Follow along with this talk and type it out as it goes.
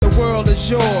world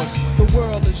is yours. The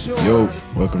world is yours. Yo,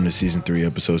 welcome to season 3,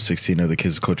 episode 16 of the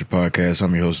Kids Culture Podcast.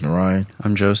 I'm your host, Narayan.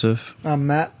 I'm Joseph. I'm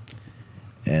Matt.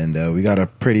 And we got a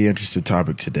pretty interesting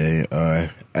topic today.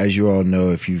 As you all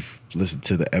know, if you've listened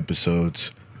to the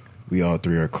episodes, we all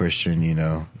three are Christian, you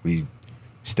know. We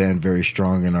stand very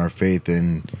strong in our faith,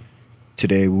 and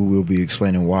today we will be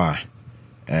explaining why.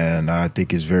 And I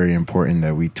think it's very important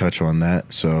that we touch on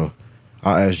that. So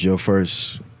I'll ask Joe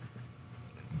first.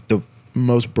 The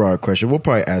most broad question. We'll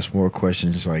probably ask more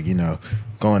questions, like, you know,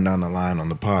 going down the line on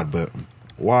the pod, but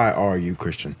why are you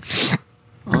Christian?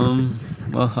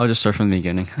 Well, I'll just start from the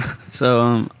beginning.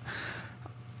 So,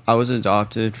 I was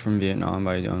adopted from Vietnam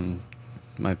by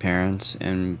my parents,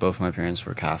 and both my parents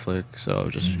were Catholic, so I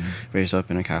was just raised up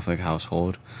in a Catholic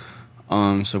household.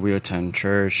 So we attend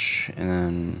church, and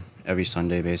then every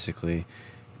Sunday, basically.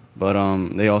 But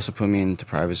they also put me into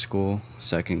private school,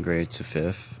 2nd grade to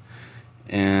 5th.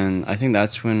 And I think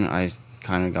that's when I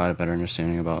kind of got a better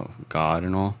understanding about God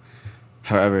and all.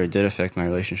 However, it did affect my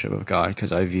relationship with God,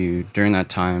 because during that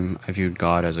time, I viewed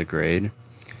God as a grade,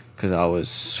 because I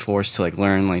was forced to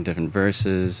learn different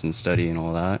verses and study and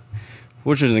all that,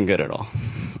 which wasn't good at all.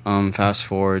 Fast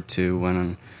forward to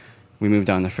when we moved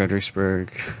down to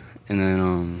Fredericksburg, and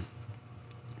then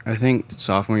I think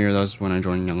sophomore year, that was when I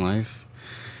joined Young Life.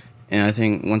 And I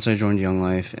think once I joined Young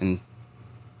Life and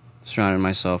surrounded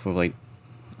myself with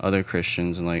other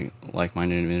Christians and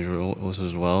like-minded individuals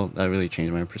as well, that really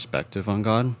changed my perspective on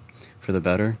God for the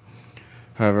better.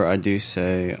 However, I do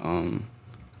say I'm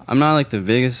not the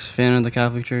biggest fan of the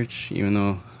Catholic Church, even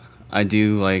though I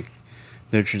do like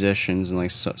their traditions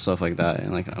and stuff like that,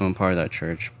 and I'm a part of that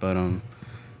church. But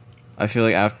I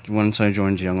feel once I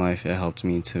joined Young Life, it helped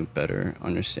me to better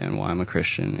understand why I'm a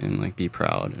Christian and be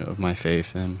proud of my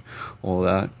faith and all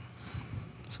that.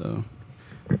 So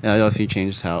yeah, it definitely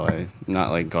changed how I'm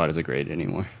not God as a grade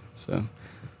anymore. So.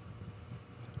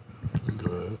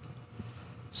 Good.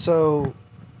 So,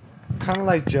 kind of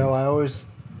like Joe, I always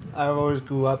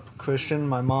grew up Christian.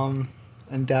 My mom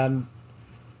and dad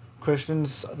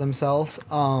Christians themselves.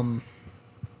 I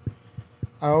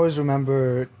always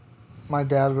remember my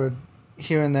dad would,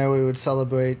 here and there, we would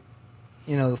celebrate,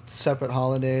 separate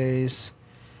holidays.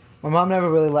 My mom never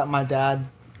really let my dad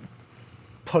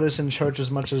put us in church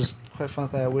as much as, quite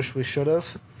frankly, I wish we should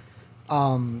have.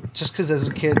 Just because as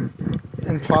a kid,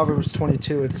 in Proverbs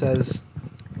 22, it says,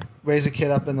 raise a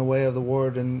kid up in the way of the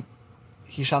Lord, and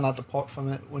he shall not depart from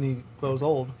it when he grows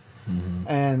old. Mm-hmm.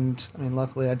 And,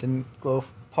 luckily I didn't grow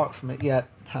apart from it yet.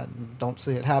 Don't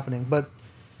see it happening. But,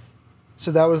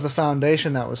 so that was the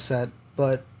foundation that was set.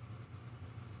 But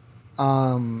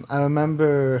I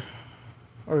remember,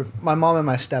 or my mom and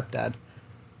my stepdad,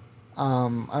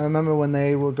 I remember when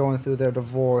they were going through their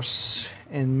divorce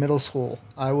in middle school,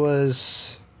 I would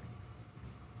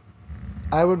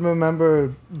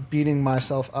remember beating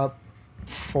myself up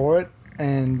for it,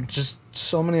 and just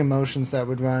so many emotions that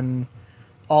would run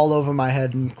all over my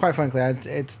head. And quite frankly,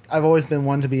 I've always been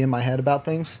one to be in my head about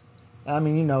things. It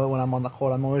when I'm on the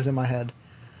court, I'm always in my head.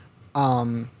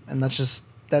 And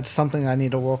that's something I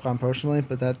need to work on personally,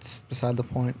 but that's beside the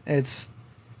point.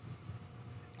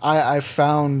 I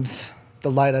found the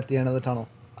light at the end of the tunnel.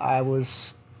 I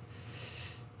was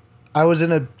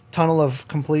in a tunnel of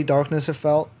complete darkness, it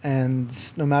felt, and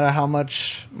no matter how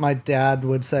much my dad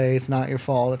would say, it's not your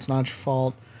fault,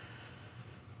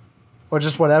 or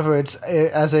just whatever,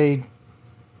 as a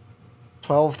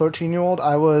 12, 13-year-old,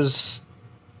 I was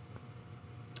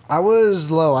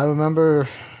low. I remember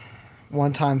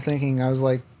one time thinking, I was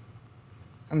like,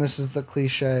 and this is the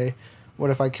cliche, what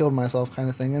if I killed myself kind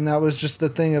of thing. And that was just the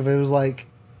thing of, it was like,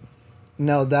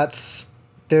 no,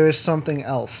 there is something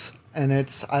else. And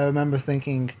I remember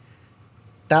thinking,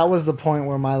 that was the point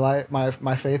where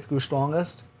my faith grew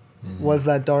strongest, was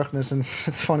that darkness. And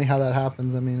it's funny how that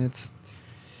happens. It's,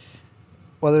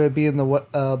 whether it be in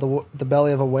the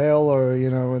belly of a whale or,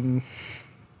 in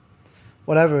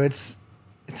whatever, it's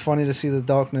funny to see the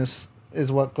darkness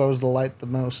is what grows the light the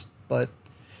most. But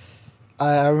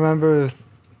I remember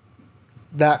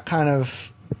that kind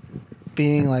of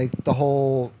being the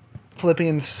whole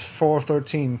Philippians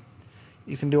 4:13,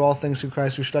 you can do all things through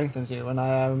Christ who strengthens you. And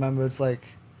I remember it's I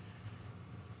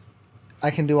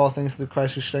can do all things through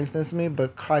Christ who strengthens me,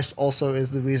 but Christ also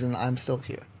is the reason I'm still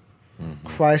here. Mm-hmm.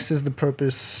 Christ is the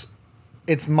purpose.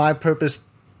 It's my purpose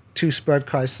to spread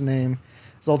Christ's name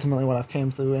is ultimately what I've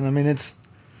came through. And it's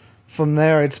from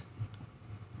there, it's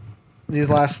these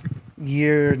last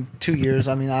year, 2 years,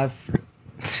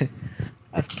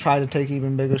 I've tried to take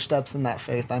even bigger steps in that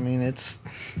faith. It's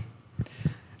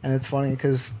funny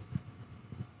because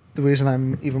the reason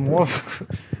I'm even more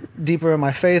deeper in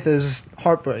my faith is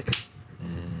heartbreak.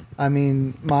 I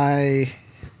mean, my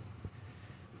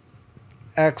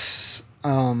ex,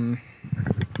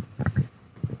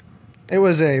 it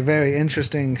was a very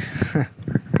interesting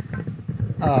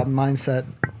mindset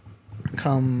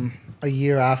come a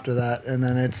year after that. And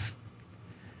then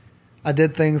I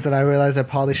did things that I realized I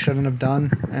probably shouldn't have done.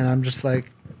 And I'm just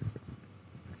like,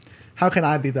 how can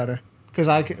I be better? Because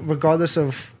regardless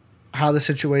of how the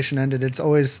situation ended, it's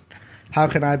always, how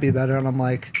can I be better? And I'm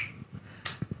like,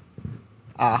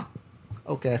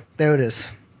 okay, there it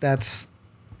is. That's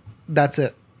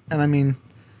it. And I mean,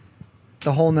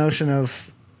 the whole notion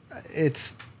of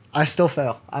I still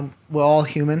fail. We're all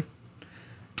human,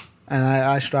 and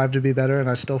I strive to be better, and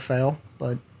I still fail.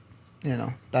 But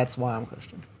that's why I'm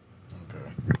Christian.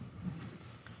 Okay.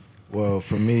 Well,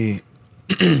 for me,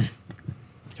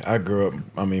 I grew up.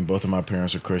 I mean, both of my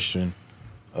parents are Christian.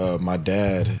 My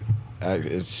dad,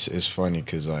 it's funny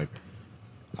because like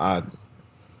I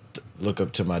look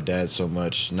up to my dad so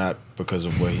much, not because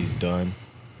of what he's done,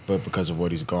 but because of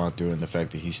what he's gone through and the fact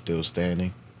that he's still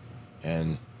standing.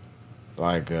 And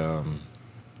like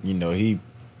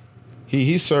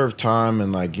he served time,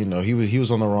 and like he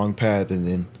was on the wrong path, and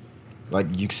then like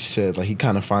you said, like he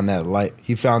kind of found that light.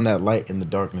 He found that light in the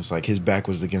darkness. Like his back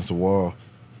was against the wall,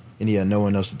 and he had no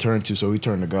one else to turn to, so he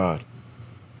turned to God.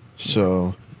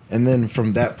 So, and then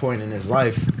from that point in his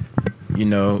life,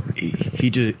 he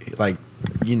just like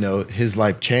his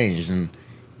life changed, and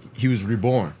he was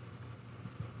reborn,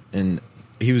 and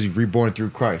he was reborn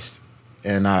through Christ,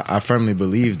 and I firmly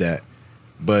believe that.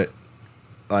 But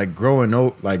like growing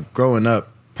up,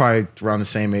 probably around the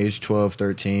same age, 12,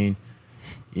 13,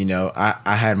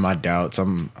 I had my doubts.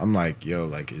 I'm like, yo,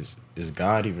 like is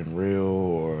God even real,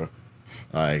 or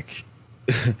like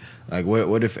like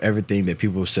what if everything that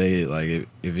people say, like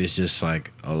if it's just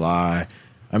like a lie?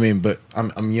 I mean, but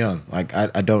I'm young, like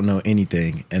I don't know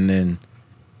anything, and then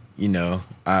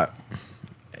I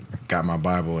got my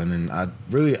Bible, and then I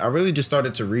really just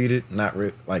started to read it, not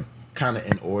like kind of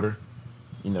in order.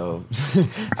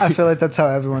 I feel like that's how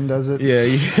everyone does it. Yeah.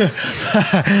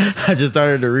 I just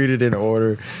started to read it in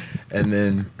order, and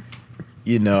then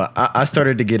I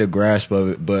started to get a grasp of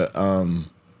it. But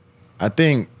I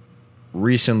think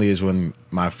recently is when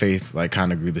my faith like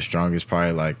kind of grew the strongest.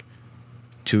 Probably like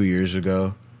 2 years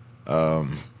ago,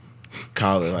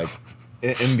 college, like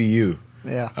MBU.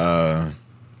 Yeah.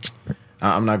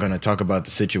 I'm not gonna talk about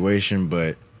the situation,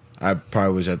 but I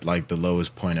probably was at like the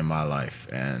lowest point in my life,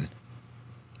 and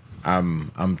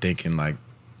I'm thinking like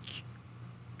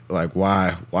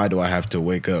why do I have to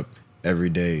wake up every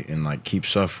day and like keep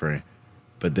suffering?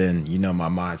 But then my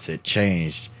mindset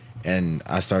changed, and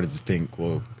I started to think,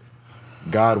 well,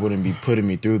 God wouldn't be putting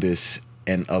me through this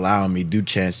and allowing me due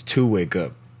chance to wake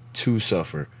up, to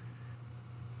suffer.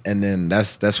 And then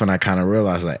that's when I kind of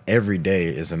realized like every day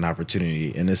is an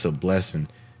opportunity, and it's a blessing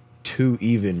to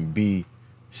even be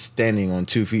standing on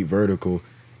 2 feet vertical.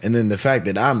 And then the fact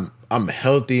that I'm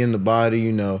healthy in the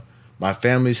body, my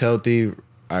family's healthy,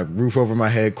 I have roof over my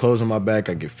head, clothes on my back,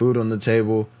 I get food on the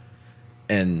table,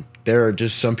 and there are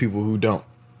just some people who don't.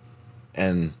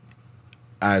 And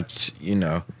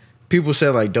people say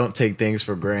like don't take things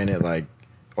for granted, like,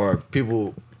 or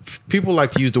people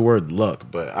like to use the word luck,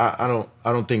 but I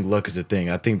don't think luck is a thing.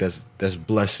 I think that's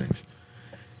blessings.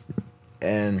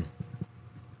 And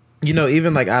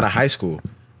even like out of high school,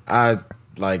 I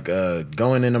like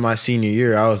going into my senior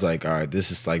year, I was like, all right,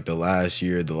 this is like the last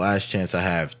year, the last chance I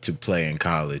have to play in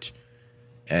college.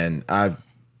 And I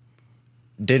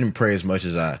didn't pray as much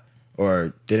as I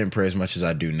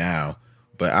do now,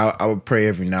 but I would pray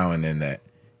every now and then that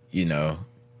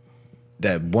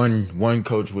that one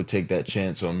coach would take that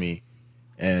chance on me,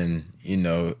 and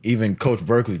even Coach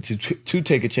Berkeley to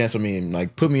take a chance on me and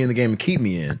like put me in the game and keep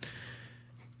me in.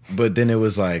 But then it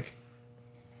was like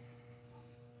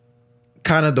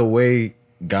kind of the way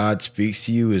God speaks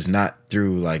to you is not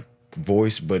through like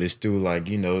voice, but it's through like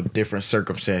different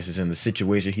circumstances and the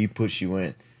situation he puts you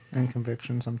in, and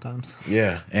conviction sometimes.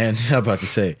 Yeah, and I'm about to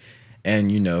say,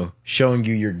 and showing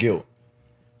you your guilt.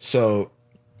 So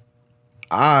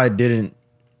I didn't.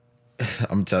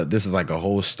 I'm telling. This is like a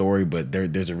whole story, but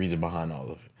there's a reason behind all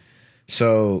of it.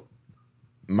 So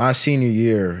my senior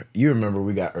year, you remember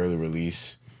we got early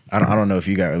release. I don't know if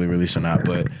you got early release or not,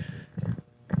 but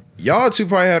y'all two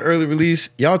probably had early release.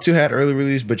 Y'all two had early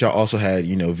release, but y'all also had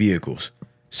vehicles.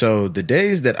 So the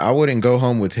days that I wouldn't go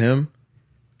home with him,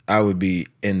 I would be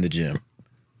in the gym.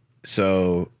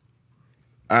 So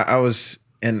I was.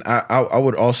 And I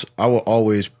would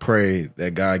always pray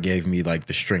that God gave me like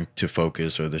the strength to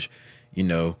focus, or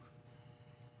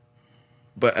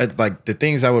but like the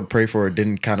things I would pray for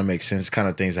didn't kind of make sense, kind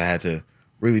of things I had to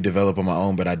really develop on my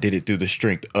own, but I did it through the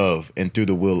strength of and through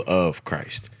the will of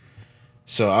Christ.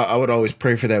 So I would always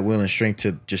pray for that will and strength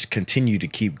to just continue to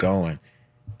keep going.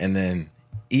 And then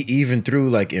even through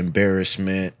like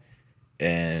embarrassment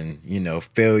and,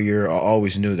 failure, I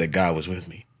always knew that God was with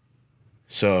me.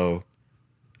 So,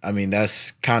 I mean,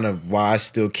 that's kind of why I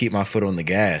still keep my foot on the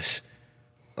gas.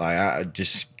 Like,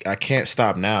 I can't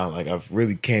stop now. Like, I've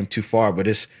really came too far, but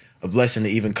it's a blessing to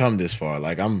even come this far.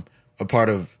 Like, I'm a part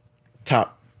of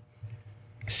top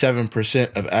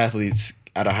 7% of athletes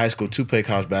out of high school to play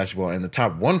college basketball and the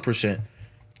top 1%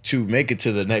 to make it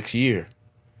to the next year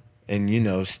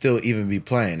and, still even be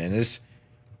playing. And it's,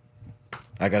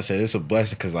 like I said, it's a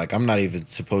blessing because, like, I'm not even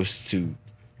supposed to,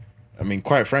 I mean,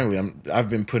 quite frankly, I've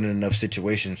been put in enough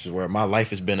situations where my life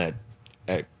has been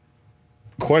at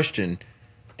question.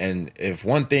 And if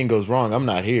one thing goes wrong, I'm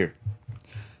not here.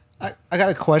 I got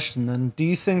a question then. Do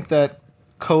you think that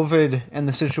COVID and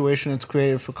the situation it's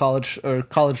created for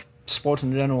college sports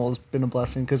in general has been a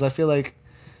blessing? Because I feel like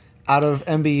out of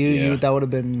MBU, that would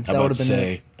have been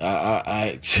it.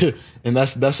 And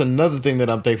that's another thing that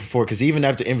I'm thankful for. Because even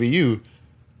after MBU,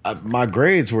 my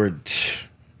grades were.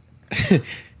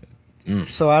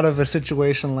 So out of a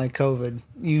situation like COVID,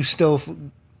 you still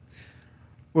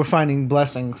were finding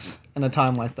blessings in a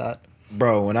time like that.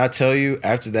 Bro, when I tell you,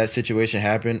 after that situation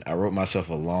happened, I wrote myself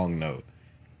a long note.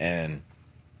 And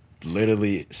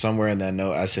literally somewhere in that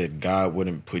note, I said, God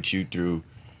wouldn't put you through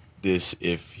this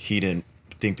if he didn't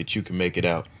think that you could make it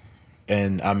out.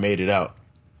 And I made it out.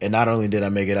 And not only did I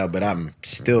make it out, but I'm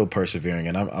still persevering.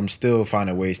 And I'm still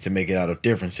finding ways to make it out of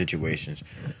different situations.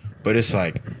 But it's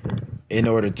like, in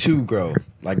order to grow,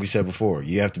 like we said before,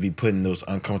 you have to be put in those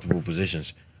uncomfortable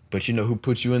positions. But you know who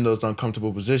puts you in those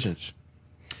uncomfortable positions?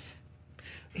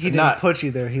 He didn't put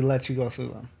you there. He let you go through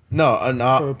them. No,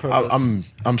 for a purpose.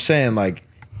 I'm saying like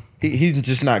he's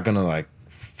just not gonna like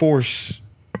force.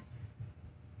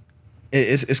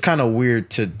 It's kind of weird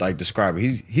to like describe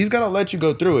it. He's gonna let you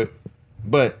go through it,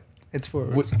 but it's for a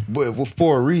reason.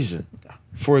 For a reason,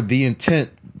 for the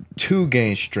intent to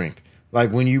gain strength.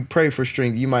 Like when you pray for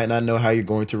strength, you might not know how you're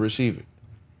going to receive it,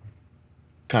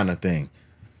 kind of thing.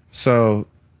 So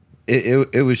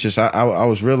it was just I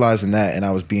was realizing that, and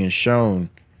I was being shown,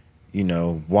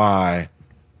 why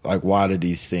did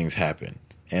these things happen,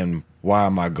 and why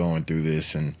am I going through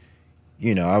this, and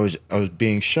I was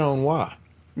being shown why.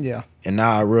 Yeah. And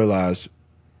now I realize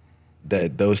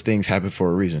that those things happen for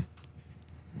a reason.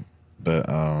 But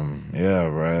yeah,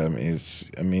 right. I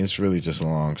mean it's really just a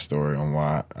long story on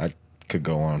why I could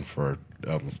go on for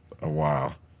a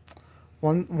while.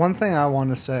 One thing I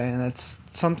want to say, and it's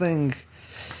something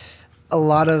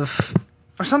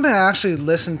something I actually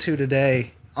listened to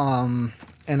today in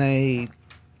a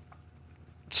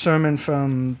sermon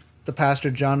from the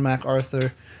pastor John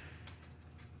MacArthur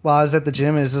while I was at the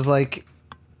gym, is like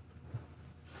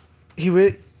he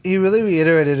really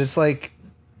reiterated, it's like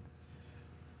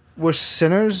we're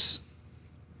sinners,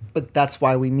 but that's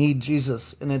why we need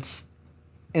Jesus. And it's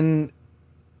in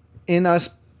us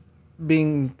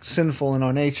being sinful in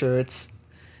our nature, it's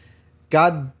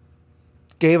God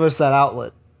gave us that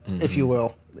outlet, if you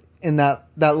will, in that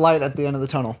light at the end of the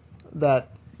tunnel. That,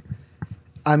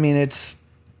 I mean, it's,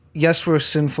 yes, we're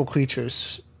sinful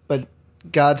creatures, but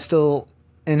God still,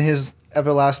 in his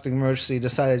everlasting mercy,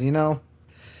 decided, let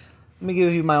me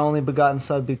give you my only begotten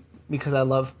son because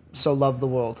I so love the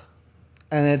world.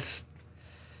 And it's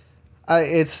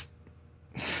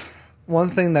one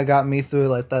thing that got me through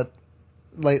like that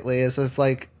lately is it's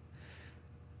like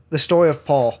the story of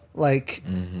Paul. Like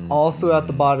all throughout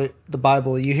the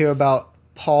Bible, you hear about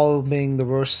Paul being the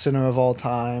worst sinner of all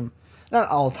time. Not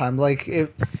all time, like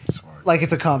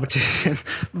it's a competition,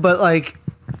 but like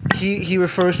he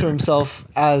refers to himself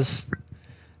as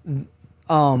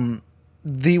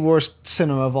the worst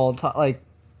sinner of all time, like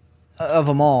of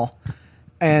them all.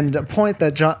 And a point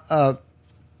that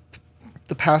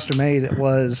the pastor made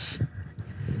was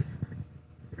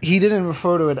he didn't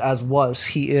refer to it as was,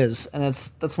 he is. And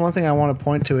that's one thing I want to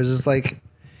point to is like,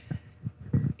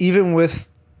 even with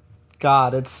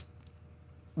God,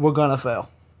 we're gonna fail.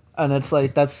 And it's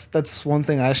like, that's one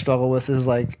thing I struggle with is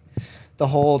like the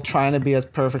whole trying to be as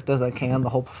perfect as I can, the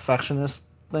whole perfectionist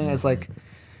thing. It's like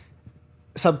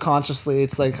subconsciously,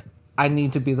 it's like I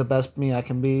need to be the best me I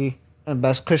can be and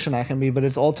best Christian I can be, but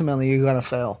it's ultimately you're gonna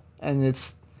fail. And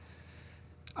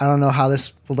I don't know how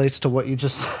this relates to what you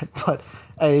just said, but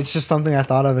it's just something I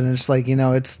thought of, and it's like,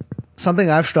 it's something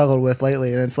I've struggled with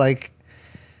lately, and it's like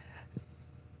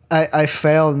I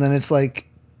fail, and then it's like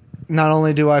not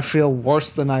only do I feel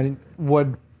worse than I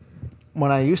would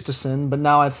when I used to sin, but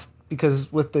now it's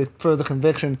because with the further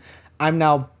conviction, I'm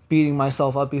now beating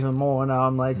myself up even more. Now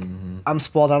I'm like, I'm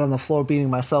sprawled out on the floor beating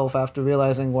myself after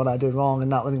realizing what I did wrong and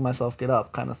not letting myself get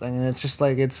up, kind of thing. And it's just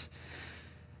like, it's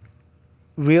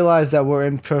realize that we're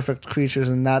imperfect creatures,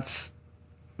 and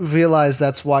realize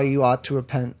that's why you ought to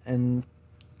repent and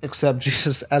accept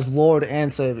Jesus as Lord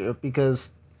and Savior,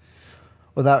 because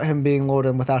without him being Lord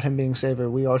and without him being Savior,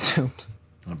 we are doomed.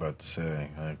 I'm about to say,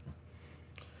 like,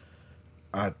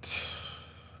 I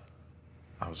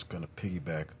was gonna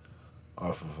piggyback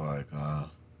off of like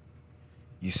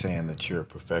you saying that you're a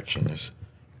perfectionist,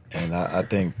 and I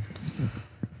think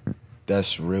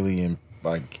that's really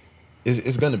like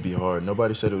it's gonna be hard.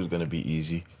 Nobody said it was gonna be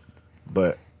easy,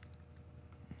 but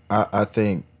I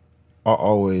think I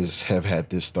always have had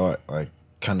this thought, like,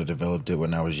 kind of developed it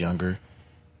when I was younger.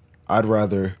 I'd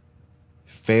rather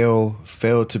fail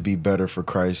to be better for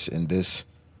Christ in this,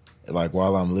 like,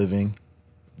 while I'm living,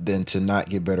 than to not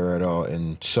get better at all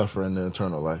and suffer in the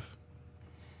eternal life.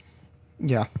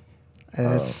 Yeah,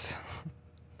 and it's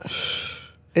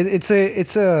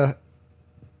a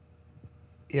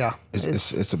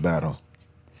it's a battle.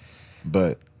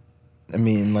 But I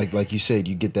mean, like you said,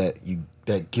 you get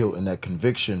that guilt and that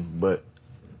conviction, but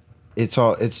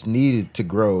it's needed to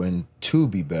grow and to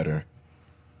be better.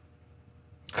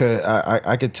 'Cause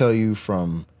I could tell you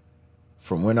from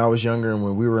when I was younger and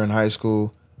when we were in high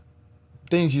school,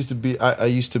 things used to be, I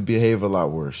used to behave a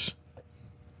lot worse.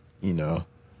 You know,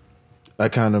 I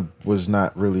kind of was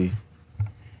not really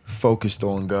focused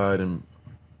on God, and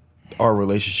our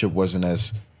relationship wasn't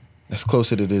as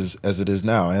close as it is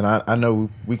now. And I know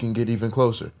we can get even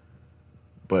closer,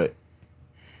 but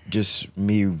just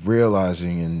me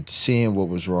realizing and seeing what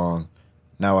was wrong,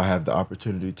 now I have the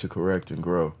opportunity to correct and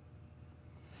grow.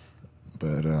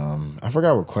 But I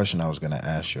forgot what question I was gonna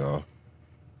ask y'all.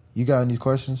 You got any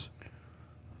questions?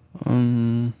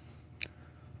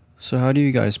 So how do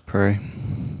you guys pray?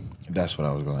 That's what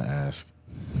I was gonna ask.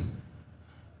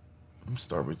 Let me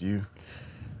start with you.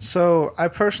 So I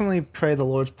personally pray the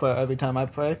Lord's Prayer every time I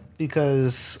pray,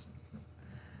 because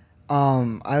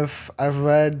I've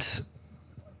read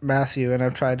Matthew and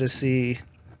I've tried to see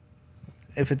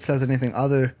if it says anything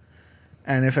other,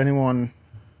 and if anyone,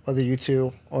 whether you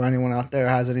two or anyone out there,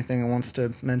 has anything and wants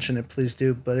to mention it, please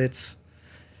do. But it's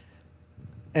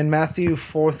in Matthew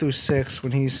 4-6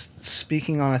 when he's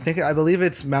speaking on, I believe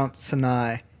it's Mount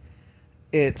Sinai.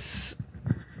 It's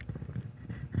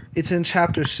in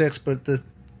chapter 6, but the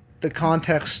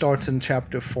context starts in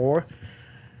chapter 4.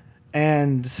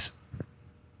 And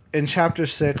in chapter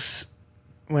 6,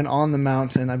 when on the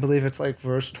mountain, I believe it's like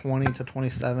verse 20 to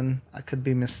 27. I could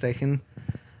be mistaken.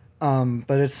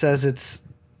 But it says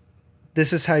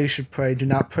this is how you should pray. Do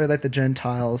not pray like the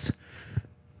Gentiles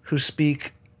who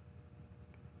speak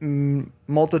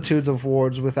multitudes of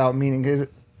words without meaning.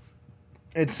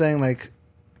 It's saying, like,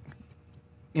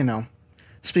 you know,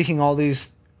 speaking all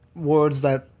these words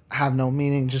that have no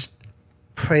meaning, just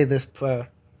pray this prayer.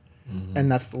 Mm-hmm.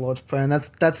 And that's the Lord's Prayer. And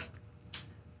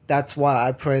that's why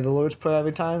I pray the Lord's Prayer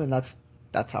every time, and that's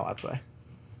how I pray.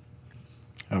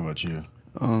 How about you?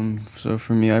 So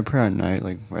for me, I pray at night,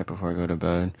 like right before I go to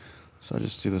bed. So I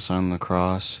just do the sign on the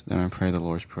cross, then I pray the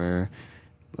Lord's Prayer.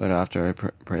 But after I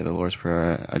pray the Lord's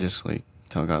Prayer, I just like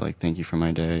tell God, like, thank you for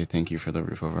my day, thank you for the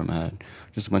roof over my head,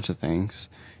 just a bunch of things.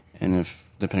 And if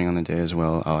depending on the day as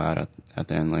well, I'll add at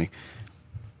the end, like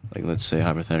let's say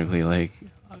hypothetically, like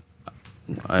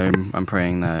I'm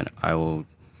praying that I will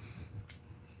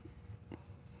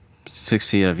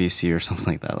succeed at VC or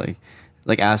something like that,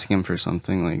 like asking him for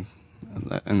something like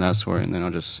and that sort, and then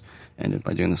I'll just end it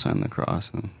by doing the sign of the cross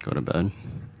and go to bed.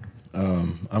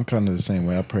 I'm kind of the same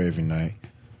way. I pray every night.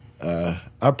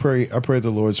 I pray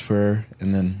the Lord's Prayer,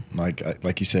 and then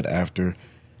like you said, after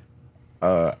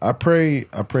I pray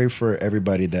for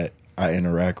everybody that I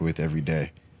interact with every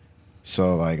day.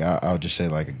 So like I'll just say,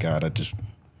 like, God, I just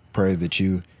pray that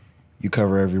you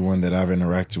cover everyone that I've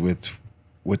interacted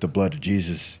with the blood of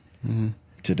Jesus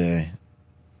today.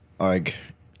 Like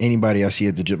anybody I see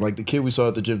at the gym, like the kid we saw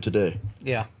at the gym today.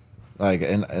 Yeah. Like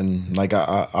and like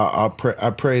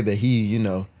I pray that he, you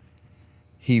know,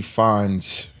 he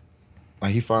finds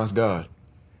God,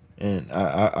 and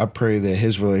I pray that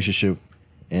his relationship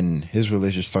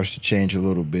starts to change a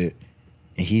little bit,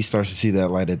 and he starts to see that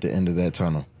light at the end of that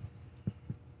tunnel.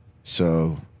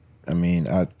 So, I mean,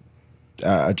 I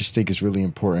just think it's really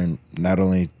important not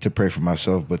only to pray for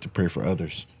myself, but to pray for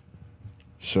others.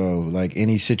 So, like,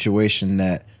 any situation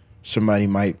that somebody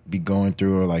might be going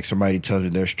through, or like somebody tells me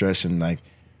they're stressing, like,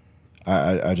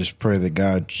 I just pray that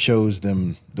God shows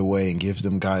them the way and gives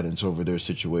them guidance over their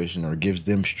situation, or gives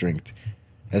them strength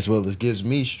as well as gives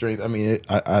me strength. I mean,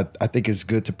 I think it's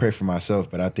good to pray for myself,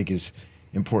 but I think it's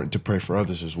important to pray for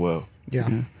others as well.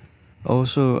 Yeah.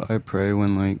 Also, I pray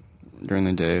when like during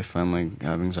the day if I'm like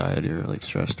have anxiety or like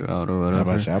stressed or out or I whatever.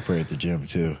 about to say, I pray at the gym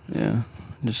too. Yeah,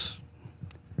 just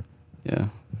yeah.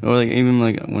 Or like even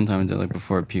like one time I did like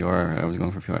before PR, I was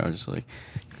going for PR. I was just like,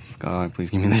 God,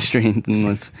 please give me the strength and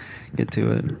let's get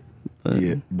to it. But,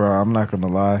 Yeah, bro, I'm not gonna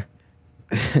lie.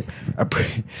 I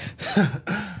pray.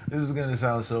 This is gonna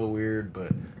sound so weird,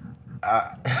 but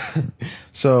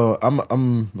so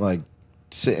I'm like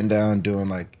sitting down doing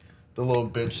like the little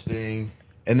bench thing,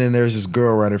 and then there's this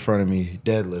girl right in front of me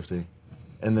deadlifting,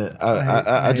 and then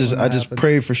I just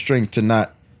pray for strength to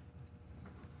not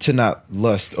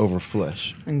lust over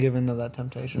flesh. And give into that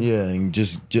temptation. Yeah, and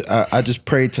I just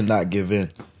pray to not give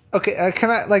in. Okay, can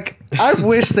I, I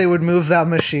wish they would move that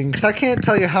machine, because I can't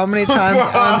tell you how many times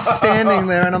I'm standing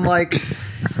there and I'm like...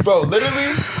 Bro,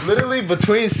 literally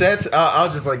between sets,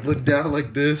 I'll just like look down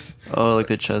like this. oh, like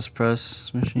the chest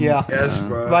press machine. Yeah. Yes,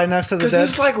 bro. Right next to the Because dead.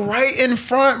 it's like right in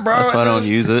front, bro. That's why I don't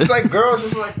use it. It's like girls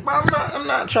just like, bro, I'm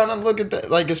not trying to look at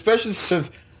that. Like, especially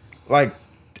since, like,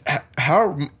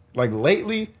 how, like,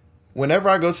 lately, whenever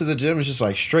I go to the gym, it's just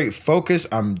like straight focus.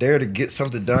 I'm there to get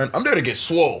something done. I'm there to get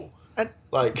swole.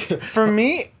 Like, For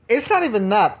me, it's not even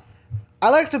that. I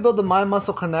like to build the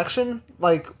mind-muscle connection,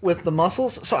 like, with the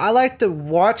muscles. So I like to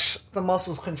watch the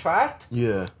muscles contract.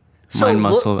 yeah. So Mind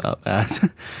muscle ass.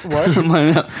 What?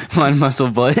 Mind muscle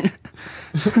butt.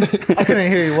 I couldn't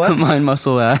hear you. What? Mind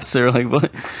muscle ass or like what?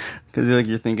 Because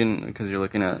you're thinking because you're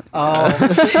looking at. Oh.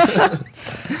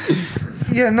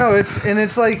 Yeah, no,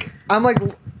 it's like, I'm like,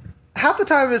 half the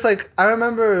time it's like, I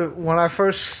remember when I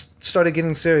first started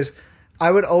getting serious, I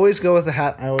would always go with the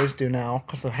hat. I always do now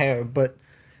because of hair, but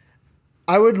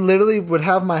I would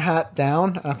have my hat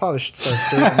down, and I probably should start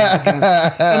doing that again.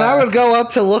 And I would go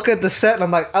up to look at the set, and I'm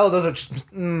like, oh,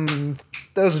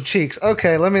 those are cheeks.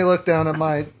 Okay, let me look down at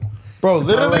my... Bro,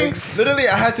 literally, legs.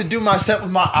 I had to do my set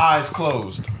with my eyes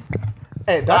closed.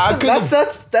 Hey, I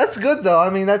couldn't- that's good though.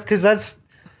 I mean, that's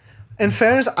in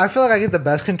fairness, I feel like I get the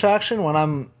best contraction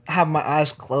when have my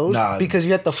eyes closed, Nah, because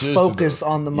you have to seriously, focus though.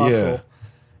 on the muscle. Yeah.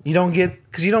 You don't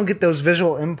get those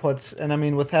visual inputs, and I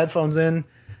mean, with headphones in,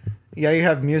 yeah, you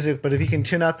have music, but if you can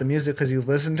tune out the music because you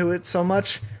listen to it so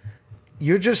much,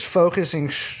 you're just focusing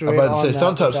straight. I'm about on to say,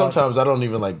 that sometimes I don't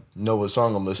even like know what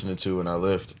song I'm listening to when I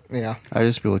lift. Yeah, I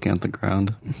just be looking at the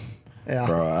ground. yeah.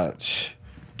 Bro,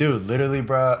 dude, literally,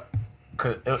 bro,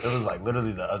 cause it was like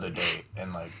literally the other day,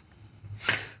 and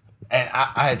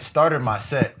I had started my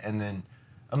set, and then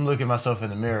I'm looking at myself in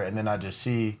the mirror, and then I just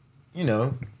see,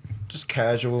 just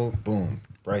casual, boom,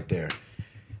 right there.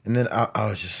 And then I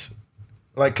was just,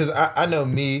 like, because I know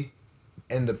me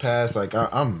in the past, like,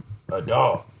 I'm a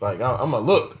dog. Like, I'm a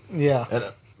look. Yeah.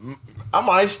 And I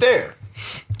might stare.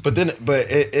 But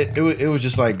it was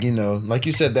just like, like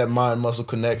you said, that mind-muscle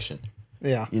connection.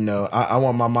 Yeah. I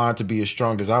want my mind to be as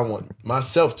strong as I want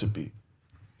myself to be.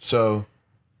 So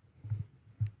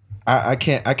I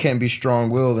can't be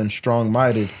strong-willed and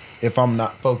strong-minded if I'm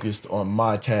not focused on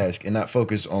my task and not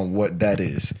focused on what that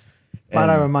is. Might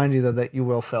I remind you though that you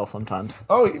will fail sometimes.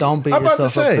 Oh, Don't beat I'm about to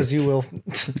yourself up say. because you will.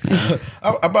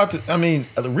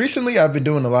 Recently I've been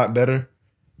doing a lot better,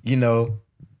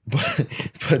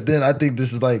 but then I think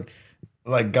this is like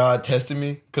God testing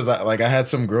me, because I had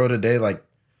some girl today like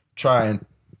try and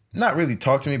not really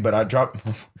talk to me, but I dropped.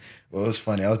 Well, it was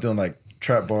funny. I was doing like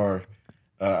trap bar.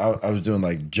 I was doing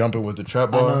like jumping with the trap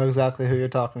I bar. know exactly who you're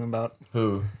talking about.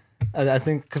 Who? I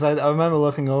think because I remember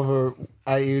looking over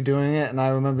at you doing it, and I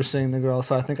remember seeing the girl,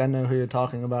 so I think I know who you're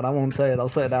talking about. I won't say it; I'll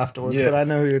say it afterwards. Yeah. But I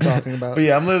know who you're talking about. But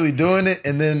yeah, I'm literally doing it,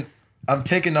 and then I'm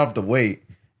taking off the weight,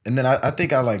 and then I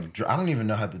think I don't even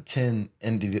know how the 10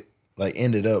 ended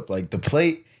up. Like the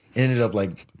plate ended up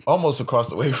like almost across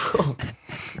the weight room.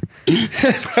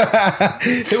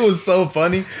 It was so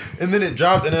funny, and then it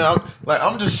dropped, and then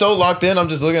I'm just so locked in. I'm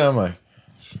just looking. I'm like,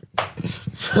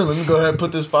 let me go ahead and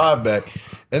put this 5 back.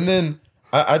 And then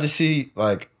I just see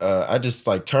I just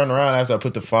turn around after I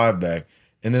put the 5 back,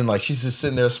 and then she's just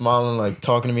sitting there smiling, like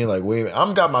talking to me, like waving.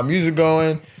 I'm got my music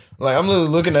going, like I'm literally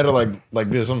looking at her like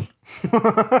this. I'm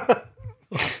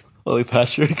Holy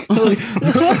Patrick.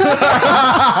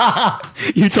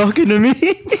 You talking to me?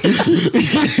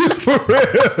 for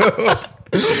real.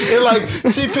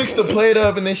 And she picks the plate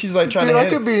up, and then she's like trying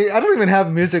Dude, to. I don't even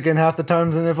have music in half the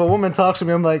times, and if a woman talks to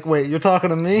me, I'm like, wait, you're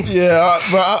talking to me? Yeah,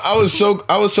 but I was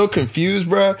so confused,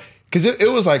 bro, because it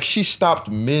was like she stopped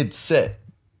mid set.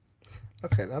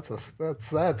 Okay, that's.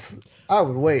 I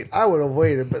would wait. I would have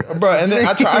waited, but Bro, and then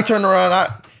I turned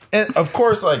around, and of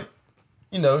course,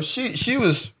 she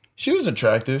was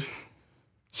attractive.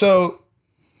 So,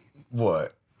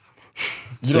 what?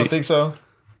 You don't think so?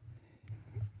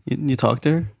 You talked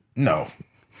to her? No.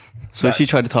 So she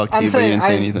tried to talk to I'm you, but you saying didn't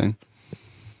say anything.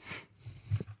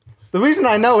 The reason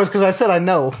I know is because I said I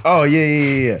know. Oh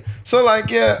yeah. So like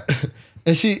yeah,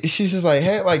 and she's just like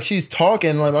hey, like she's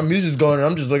talking, like my music's going, and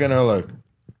I'm just looking at her like.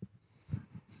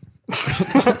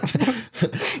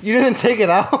 You didn't take it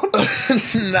out?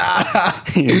 Nah.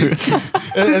 Did you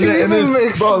even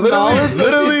acknowledge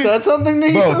that she said something to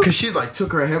you? Bro, because she like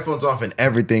took her headphones off and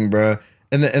everything, bro.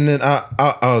 And then I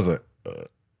was like,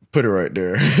 put it right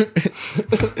there.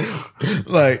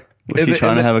 Like, Was she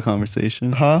trying to have a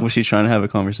conversation? Huh? Was she trying to have a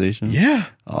conversation? Yeah.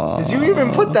 Did you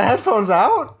even put the headphones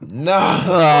out? No.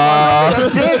 You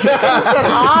said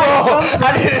hi.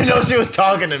 I didn't know she was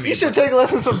talking to me. You should take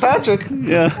lessons from Patrick.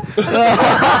 Yeah.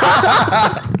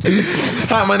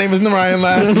 Hi, my name is Narayan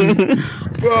Lashley.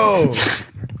 Bro,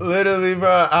 literally, bro.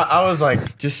 I was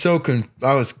like, just so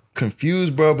I was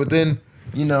confused, bro. But then,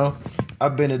 you know,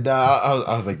 I've been it down.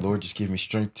 I was like, Lord, just give me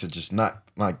strength to just not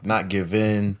give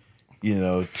in, you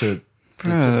know, to the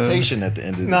temptation at the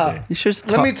end of the day. You should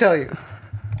Let me tell you.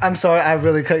 I'm sorry, I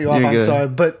really cut you off. You're I'm good. sorry,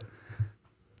 but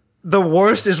the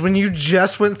worst is when you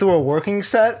just went through a working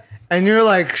set and you're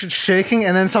like shaking,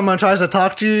 and then someone tries to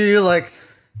talk to you. You're like,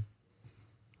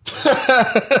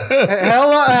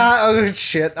 "Hello, oh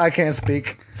shit, I can't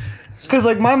speak." Because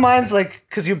like my mind's like,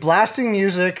 because you're blasting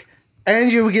music,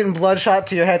 and you're getting bloodshot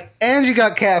to your head, and you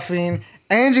got caffeine,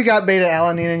 and you got beta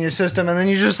alanine in your system, and then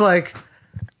you're just like.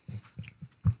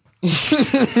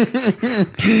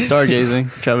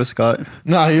 Stargazing, Travis Scott.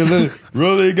 Nah, you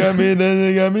really got me, then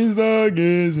you got me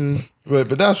stargazing. But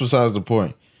that's besides the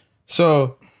point.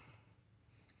 So,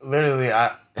 literally,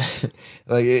 I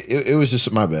like it was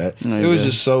just my bad. No, it you're was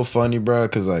good. just so funny, bro.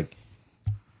 Because like,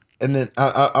 and then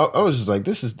I was just like,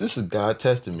 this is God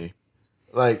testing me.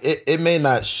 Like it may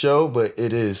not show, but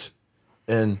it is,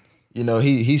 and you know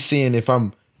he's seeing if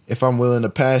I'm willing to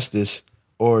pass this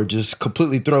or just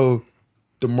completely throw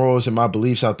the morals and my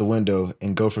beliefs out the window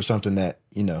and go for something that,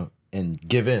 you know, and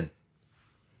give in.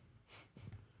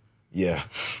 Yeah.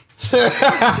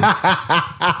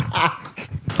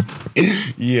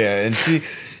 Yeah,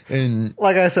 and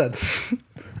Like I said,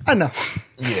 I know.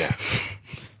 yeah.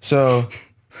 So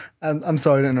I'm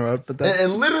sorry to interrupt, but that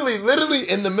and literally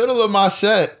in the middle of my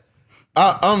set,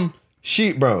 I'm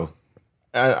bro.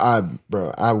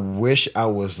 I wish I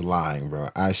was lying, bro.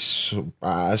 I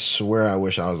swear I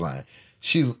wish I was lying.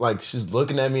 She's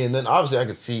looking at me, and then obviously I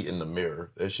could see in the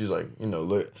mirror that she's like, you know,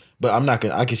 look. But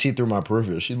I can see through my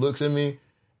peripheral. She looks at me,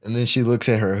 and then she looks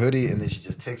at her hoodie, and then she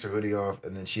just takes her hoodie off,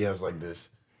 and then she has like this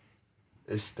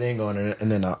thing on her,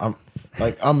 and then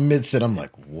I'm mid-set. I'm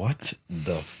like, what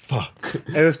the fuck?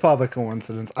 it was probably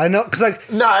coincidence. I know, because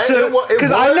like, Nah, it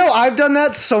because I was. know I've done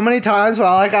that so many times where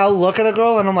I'll look at a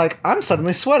girl and I'm like, I'm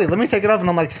suddenly sweaty. Let me take it off, and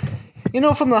I'm like, you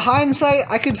know, from the hindsight,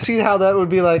 I could see how that would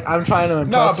be like I'm trying to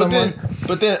impress someone.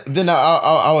 But then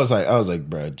I was like,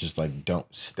 bro, just like don't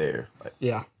stare. Like,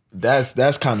 Yeah,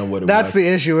 that's kind of what it that's was. the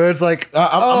issue. Where it's like,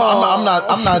 I'm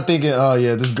not thinking, oh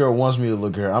yeah, this girl wants me to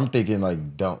look at her. I'm thinking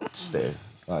like, don't stare.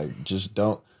 Like, just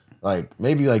don't. Like,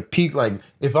 maybe like peek. Like,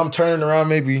 if I'm turning around,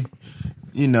 maybe,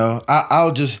 you know,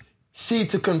 I'll just see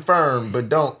to confirm, but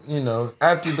don't, you know,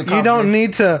 after the you don't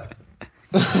need to.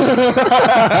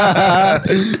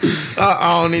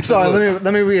 I don't need. Sorry, to look.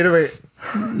 let me reiterate.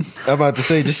 I'm about to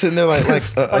say, just sitting there like Like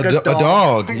a a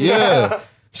dog. dog. Yeah.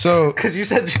 So Because you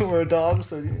said you were a dog,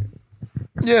 so you...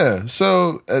 yeah.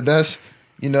 So that's,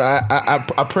 you know,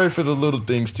 I pray for the little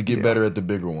things to get better at the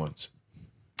bigger ones.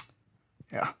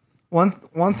 Yeah. One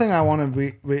thing I want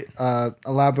to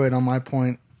elaborate on my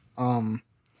point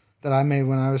that I made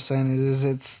when I was saying it is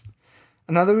it's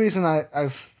another reason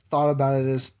I've thought about it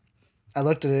is I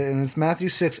looked at it and it's Matthew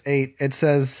 6:8. It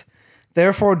says,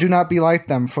 "Therefore do not be like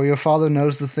them, for your Father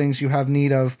knows the things you have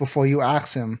need of before you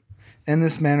ask Him. In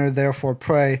this manner, therefore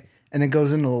pray." And it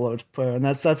goes into the Lord's Prayer, and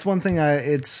that's one thing.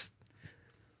 It's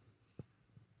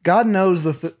God knows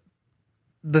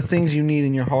the things you need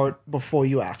in your heart before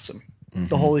you ask Him. Mm-hmm.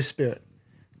 The Holy Spirit.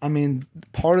 I mean,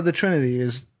 part of the Trinity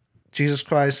is Jesus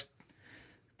Christ,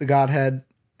 the Godhead,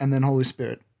 and then Holy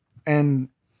Spirit. And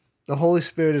the Holy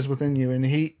Spirit is within you, and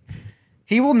He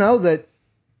will know that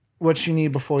what you need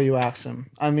before you ask Him.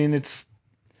 I mean, that's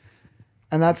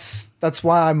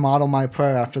why I model my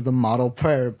prayer after the model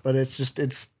prayer. But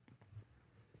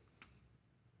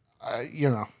you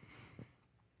know.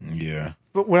 Yeah.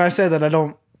 But when I say that, I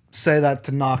don't say that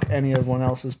to knock any of one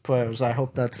else's prayers. I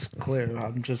hope that's clear.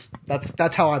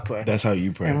 That's how I pray. That's how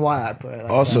you pray. And why I pray. Like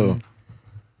Also, that.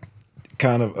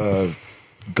 kind of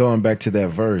going back to that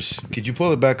verse, could you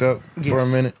pull it back up for a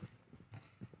Yes. minute?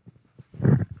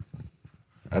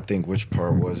 I think which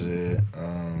part was it?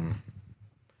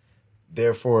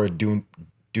 Therefore, do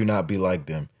not be like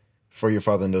them, for your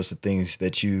Father knows the things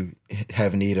that you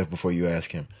have need of before you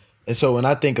ask Him. And so when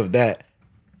I think of that,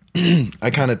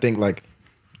 I kind of think like,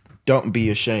 don't be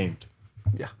ashamed.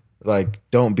 Yeah. Like,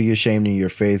 don't be ashamed in your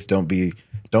faith. Don't be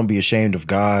ashamed of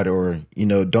God, or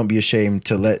don't be ashamed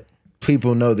to let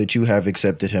people know that you have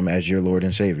accepted Him as your Lord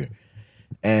and Savior.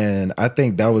 And I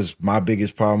think that was my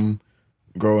biggest problem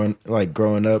growing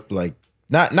up, like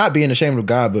not being ashamed of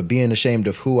God, but being ashamed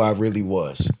of who I really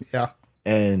was. Yeah.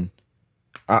 And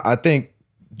I think,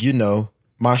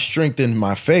 my strength in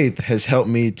my faith has helped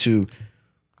me to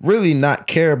really not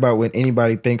care about what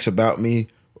anybody thinks about me,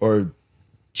 or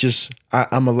just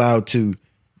I'm allowed to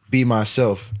be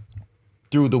myself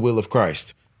through the will of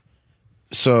Christ.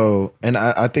 So, and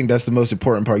I think that's the most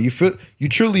important part. You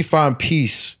truly find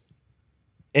peace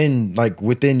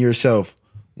within yourself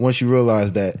once you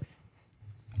realize that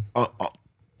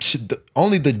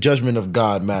only the judgment of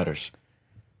God matters.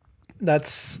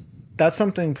 That's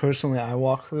something personally I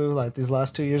walked through like these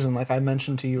last 2 years, and like I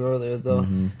mentioned to you earlier, though,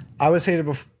 I was hated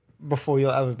before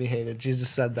you'll ever be hated. Jesus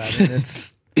said that, and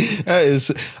it's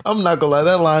I'm not gonna lie,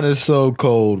 that line is so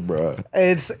cold, bro.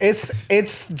 It's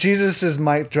Jesus's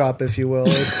mic drop, if you will.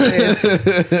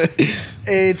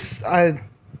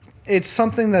 It's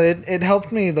something that it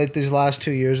helped me like these last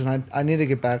 2 years, and I need to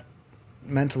get back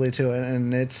mentally to it,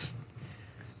 and it's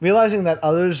realizing that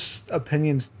others'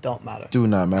 opinions don't matter. Do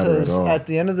not matter at all. At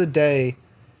the end of the day,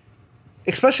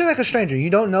 especially like a stranger,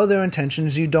 you don't know their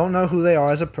intentions, you don't know who they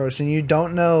are as a person, you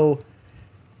don't know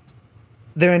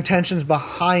their intentions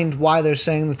behind why they're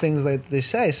saying the things that they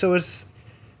say. So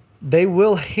they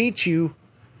will hate you,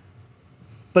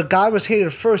 but God was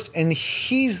hated first, and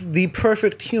He's the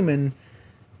perfect human,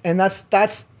 and that's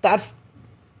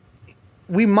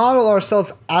we model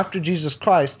ourselves after Jesus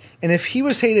Christ, and if He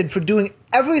was hated for doing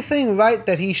everything right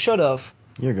that He should have,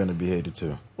 you're gonna be hated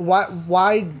too.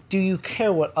 Why do you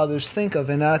care what others think of?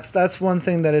 And that's one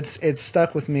thing that it's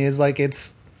stuck with me, is like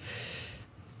it's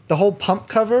the whole pump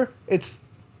cover. It's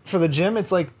for the gym.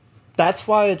 It's like that's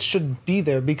why it should be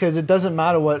there, because it doesn't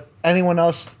matter what anyone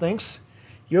else thinks.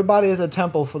 Your body is a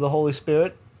temple for the Holy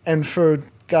Spirit and for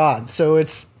God. So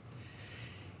it's,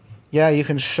 yeah, you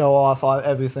can show off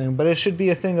everything, but it should be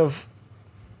a thing of,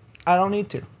 I don't need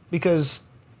to, because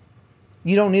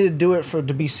you don't need to do it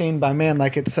to be seen by man,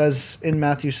 like it says in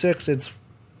Matthew 6. It's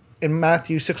in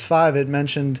Matthew 6:5. It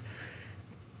mentioned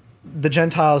the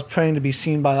Gentiles praying to be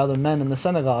seen by other men in the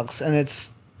synagogues, and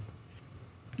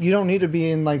you don't need to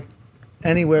be in like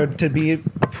anywhere to be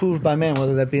approved by man,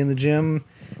 whether that be in the gym.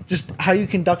 Just how you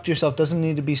conduct yourself doesn't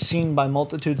need to be seen by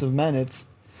multitudes of men. It's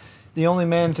the only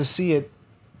man to see it,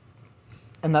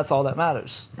 and that's all that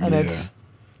matters. And it's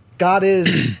God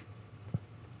is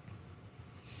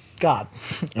God.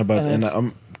 And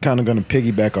I'm kind of going to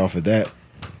piggyback off of that.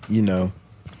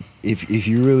 If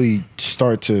you really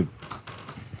start to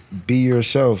be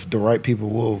yourself, the right people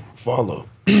will follow,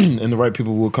 and the right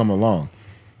people will come along.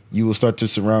 You will start to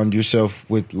surround yourself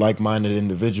with like-minded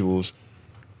individuals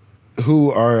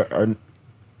who are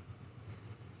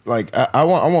like, I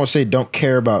won't say don't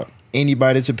care about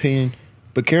anybody's opinion,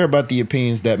 but care about the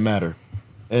opinions that matter,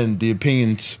 and the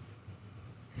opinions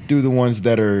through the ones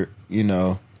that are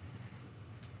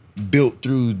built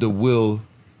through the will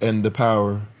and the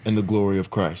power and the glory of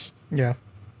Christ. Yeah.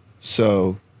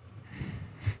 So,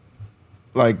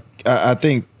 like, I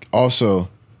think also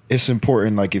it's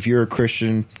important, like, if you're a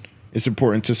Christian, it's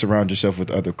important to surround yourself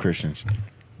with other Christians.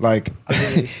 Like,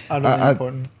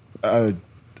 important. It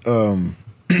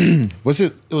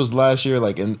was last year,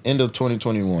 like, in end of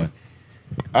 2021.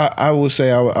 I will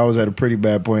say I was at a pretty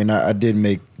bad point. I did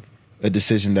make a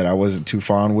decision that I wasn't too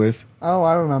fond with. Oh,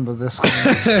 I remember this.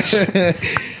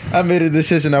 I made a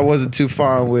decision I wasn't too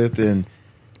fond with, and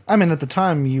I mean, at the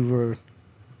time you were,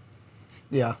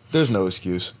 yeah. There's no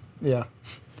excuse. Yeah.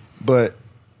 But,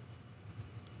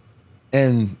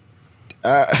 and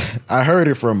I heard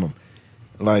it from him.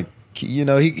 Like, he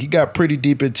got pretty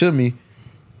deep into me.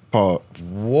 Paul,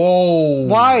 whoa.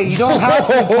 Why? You don't have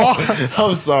to, Paul.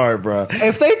 I'm sorry, bro.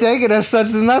 If they take it as such,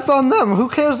 then that's on them. Who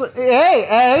cares?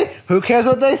 Hey, who cares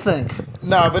what they think?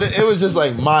 Nah, but it was just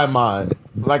like my mind.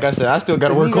 Like I said, I still got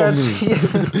to work on me.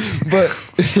 But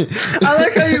I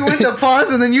like how you went to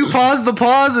pause and then you paused the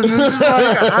pause and it was just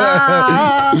like,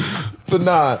 ah. But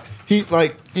nah, he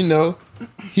like,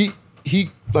 he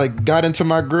like got into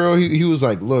my grill. He was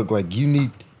like, look, like you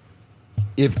need,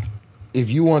 if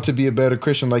you want to be a better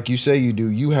Christian like you say you do,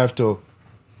 you have to,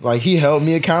 like, he held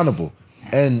me accountable.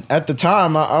 And at the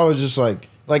time, I was just like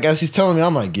as he's telling me,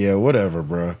 I'm like, yeah, whatever,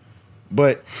 bro.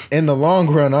 But in the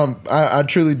long run, I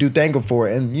truly do thank him for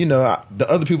it. And you know, the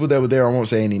other people that were there, I won't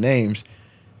say any names.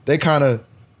 They kind of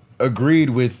agreed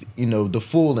with, you know, the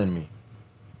fool in me.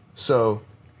 So,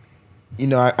 you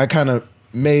know, I kind of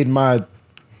made my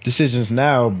decisions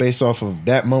now based off of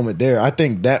that moment there. I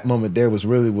think that moment there was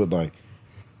really what, like,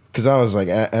 because I was like,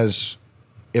 as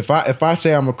if I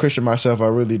say I'm a Christian myself, I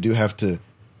really do have to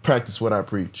practice what I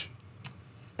preach.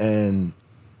 And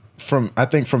I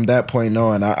think from that point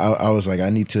on, I was like, I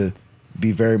need to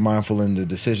be very mindful in the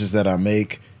decisions that I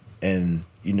make, and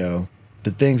you know,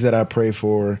 the things that I pray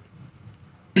for.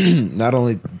 Not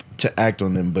only to act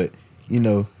on them, but you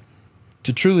know,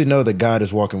 to truly know that God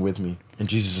is walking with me and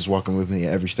Jesus is walking with me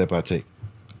at every step I take.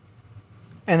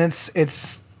 And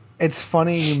it's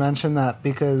funny you mentioned that,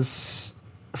 because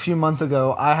a few months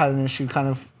ago I had an issue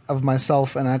kind of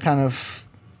myself, and I kind of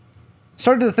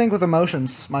started to think with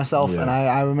emotions myself. Yeah. And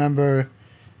I remember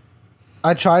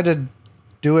I tried to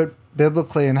do it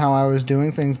biblically and how I was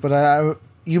doing things, but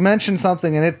you mentioned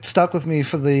something and it stuck with me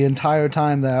for the entire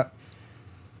time that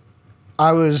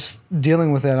I was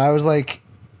dealing with it. I was like,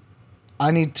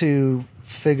 I need to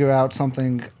figure out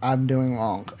something I'm doing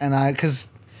wrong. And because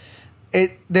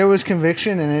there was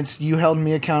conviction, and you held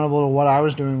me accountable to what I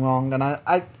was doing wrong. And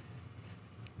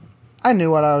I knew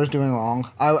what I was doing wrong.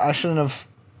 I shouldn't have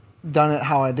done it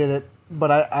how I did it, but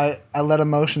I let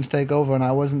emotions take over, and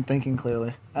I wasn't thinking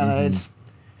clearly. And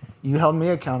you held me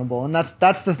accountable. And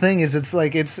that's the thing, is it's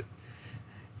like, it's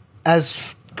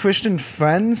as Christian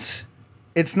friends,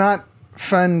 it's not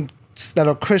friends that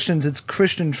are Christians, it's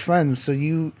Christian friends. So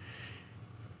you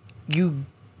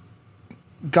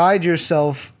guide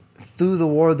yourself through the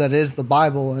word that is the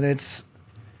Bible, and it's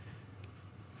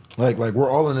like we're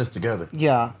all in this together.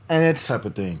 Yeah, and it's type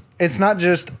of thing. It's not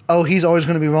just, oh, he's always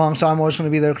going to be wrong, so I'm always going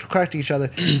to be there to correct each other.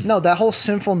 No, that whole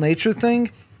sinful nature thing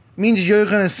means you're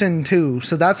going to sin too.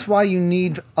 So that's why you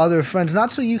need other friends,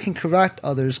 not so you can correct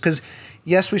others, because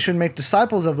yes, we should make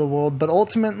disciples of the world, but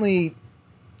ultimately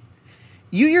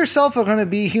you yourself are going to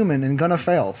be human and going to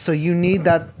fail. So you need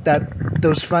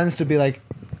those friends to be like,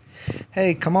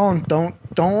 hey, come on, don't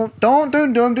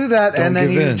do that. And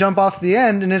then you jump off the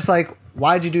end, and it's like,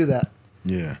 why'd you do that?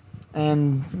 Yeah.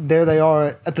 And there they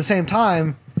are. At the same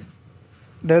time,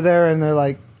 they're there and they're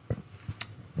like,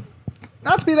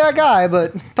 not to be that guy,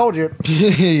 but told you.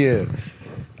 Yeah.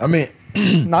 I mean,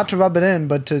 not to rub it in,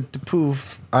 but to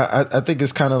prove. I think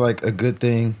it's kind of like a good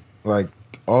thing, like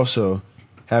also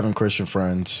having Christian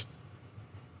friends.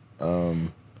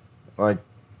 Like,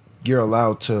 you're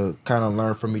allowed to kind of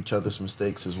learn from each other's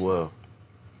mistakes as well.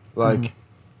 Like,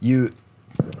 you,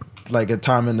 like a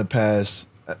time in the past,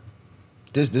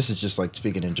 this is just like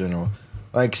speaking in general.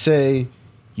 Like, say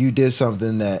you did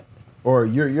something that, or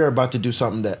you're about to do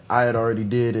something that I had already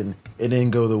did, and it didn't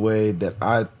go the way that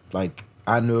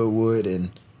I knew it would,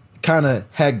 and kind of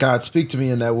had God speak to me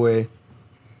in that way,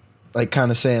 like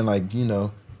kind of saying, like, you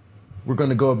know, we're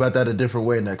going to go about that a different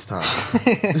way next time.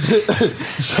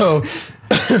 So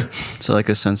like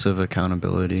a sense of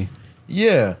accountability.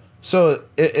 Yeah. So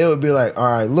it would be like,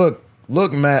 all right,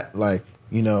 look, Matt, like,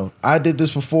 you know, I did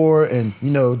this before, and, you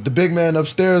know, the big man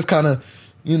upstairs kind of,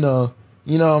 you know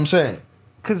what I'm saying?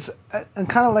 Because, and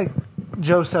kind of like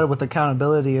Joe said with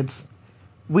accountability, it's,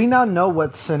 we now know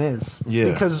what sin is.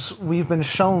 Yeah. Because we've been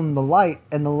shown the light,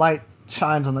 and the light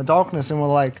shines on the darkness, and we're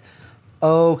like,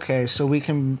 okay, so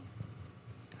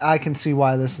I can see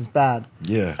why this is bad.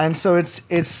 Yeah. And so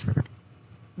it's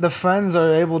the friends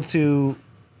are able to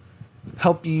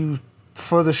help you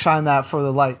further shine that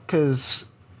further light. Because,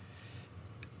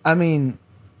 I mean,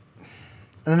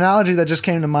 an analogy that just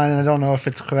came to mind, and I don't know if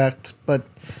it's correct, but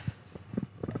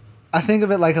I think of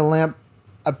it like a lamp,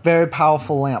 a very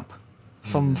powerful lamp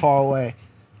from far away.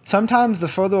 Sometimes the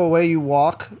further away you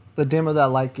walk, the dimmer that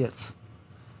light gets.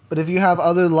 But if you have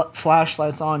other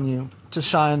flashlights on you to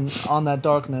shine on that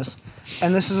darkness,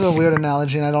 and this is a weird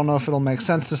analogy, and I don't know if it'll make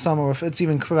sense to some or if it's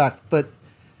even correct, but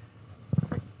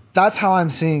that's how I'm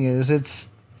seeing it. It's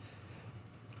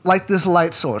like this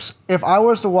light source. If I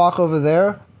was to walk over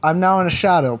there, I'm now in a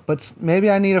shadow, but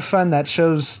maybe I need a friend that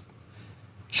shines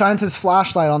his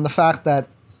flashlight on the fact that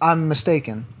I'm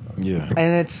mistaken. Yeah.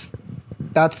 And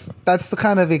that's the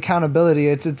kind of accountability.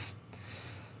 It's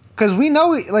because we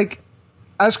know, like,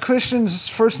 as Christians,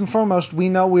 first and foremost, we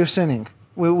know we're sinning.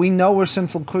 We know we're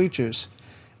sinful creatures,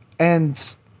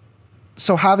 and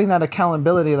so having that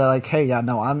accountability, that like, hey, yeah,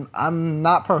 no, I'm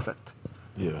not perfect.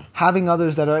 Yeah. Having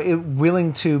others that are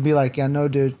willing to be like, yeah, no,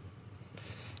 dude,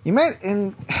 you might.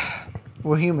 And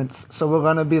we're humans, so we're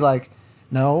gonna be like,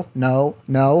 no,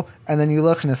 and then you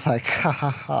look and it's like, ha ha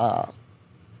ha,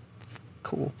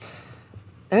 cool.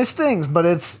 And it stings, but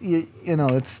it's you know,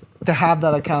 it's to have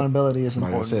that accountability is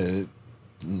Like I important.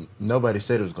 said, nobody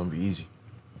said it was going to be easy.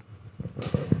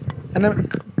 And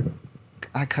then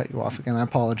I cut you off again. I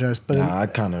apologize, but Nah, I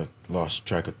kind of lost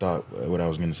track of thought what I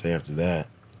was going to say after that.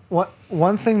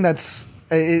 one thing that's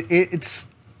it's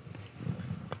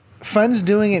friends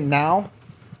doing it now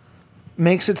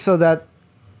makes it so that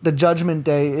the judgment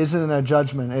day isn't a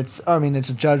judgment. It's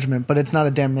a judgment, but it's not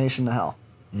a damnation to hell.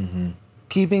 Mm-hmm.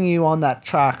 Keeping you on that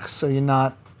track so you're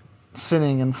not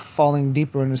sinning and falling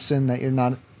deeper into sin that you're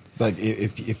not. Like,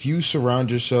 if you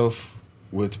surround yourself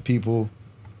with people,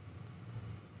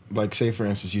 like, say, for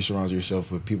instance, you surround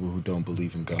yourself with people who don't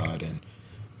believe in God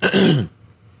and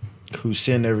who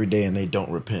sin every day and they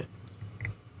don't repent,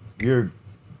 you're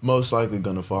most likely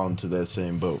going to fall into that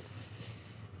same boat.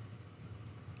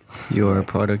 You are a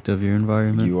product of your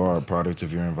environment. You are a product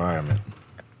of your environment.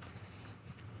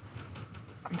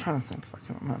 I'm trying to think if I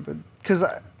can remember. Because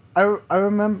I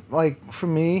remember, like, for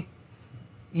me,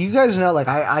 you guys know, like,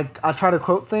 I try to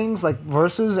quote things, like,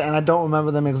 verses, and I don't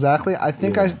remember them exactly. I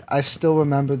think Yeah. I still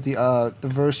remember the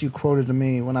verse you quoted to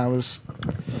me when I was...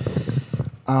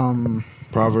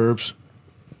 Proverbs.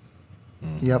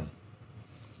 Yep.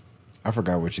 I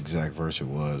forgot which exact verse it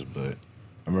was, but I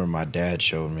remember my dad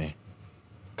showed me.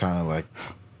 Kind of like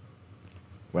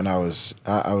when I was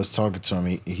talking to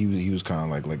him, he was kind of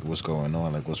like what's going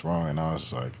on, like what's wrong, and I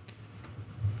was like,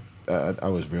 I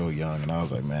was real young, and I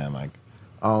was like, man, like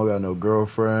I don't got no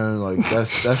girlfriend, like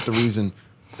that's the reason,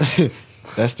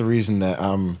 that's the reason that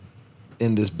I'm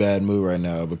in this bad mood right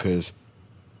now, because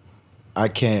I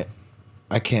can't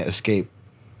escape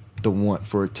the want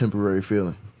for a temporary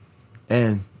feeling,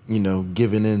 and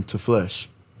giving in to flesh.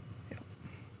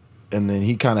 And then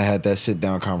he kind of had that sit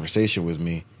down conversation with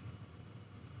me.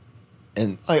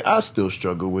 And like I still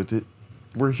struggle with it.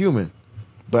 We're human.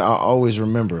 But I always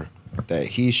remember that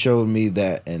he showed me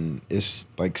that, and it's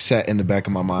like sat in the back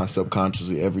of my mind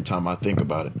subconsciously every time I think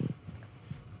about it.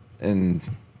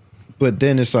 But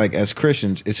then it's like, as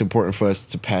Christians, it's important for us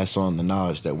to pass on the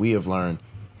knowledge that we have learned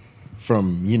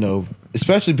from,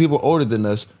 especially people older than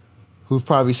us who've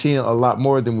probably seen a lot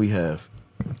more than we have.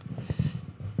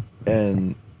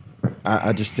 And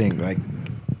I just think, like,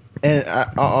 and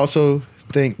I also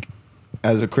think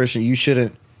as a Christian, you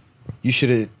shouldn't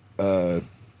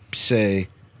say,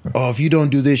 oh, if you don't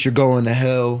do this, you're going to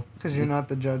hell. Because you're not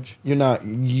the judge. You're not.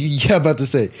 Yeah, about to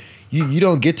say, you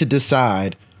don't get to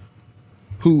decide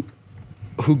who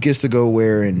gets to go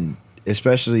where, and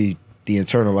especially the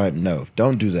eternal life. No,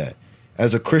 don't do that.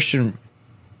 As a Christian,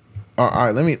 all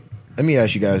right. Let me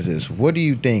ask you guys this: what do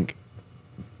you think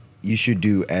you should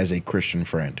do as a Christian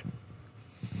friend?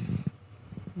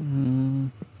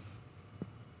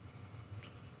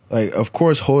 Like, of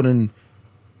course, holding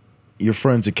your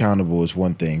friends accountable is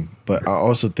one thing, but I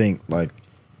also think, like,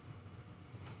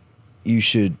 you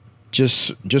should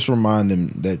just remind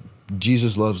them that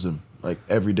Jesus loves them, like,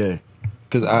 every day.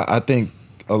 Because I think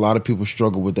a lot of people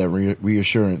struggle with that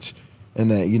reassurance, and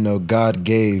that, God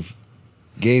gave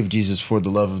Jesus for the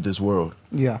love of this world.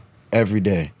 Yeah. Every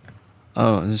day.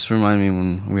 Oh, this reminded me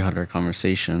when we had our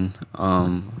conversation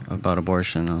about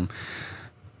abortion.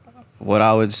 What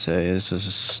I would say is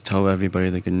just tell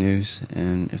everybody the good news,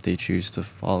 and if they choose to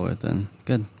follow it, then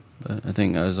good. But I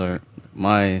think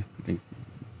my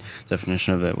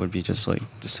definition of it would be just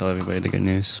tell everybody the good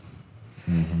news.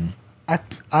 Mm-hmm.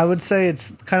 I would say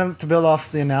it's kind of to build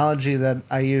off the analogy that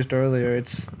I used earlier.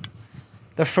 It's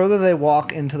the further they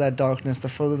walk into that darkness, the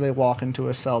further they walk into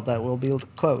a cell that will be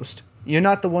closed. You're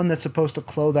not the one that's supposed to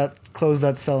close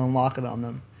that cell and lock it on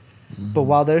them. Mm-hmm. But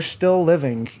while they're still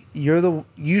living,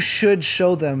 you should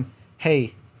show them,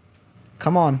 hey,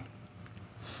 come on.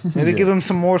 Maybe give them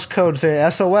some Morse code, say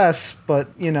SOS, but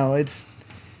you're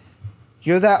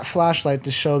that flashlight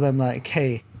to show them, like,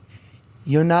 hey,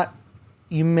 you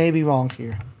may be wrong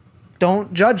here.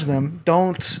 Don't judge them.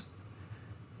 Don't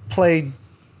play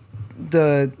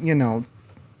the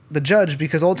judge,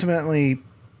 because ultimately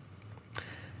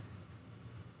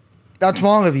that's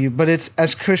wrong of you. But it's,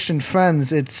 as Christian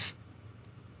friends, it's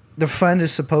the friend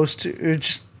is supposed to, it's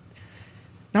just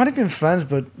not even friends,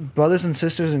 but brothers and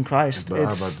sisters in Christ. But I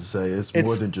was about to say, it's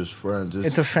more than just friends.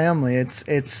 It's a family.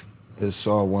 It's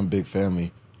all one big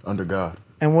family under God.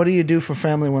 And what do you do for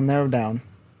family when they're down?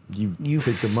 You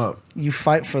pick them up. You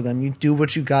fight for them. You do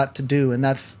what you got to do, and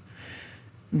that's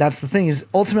the thing. Is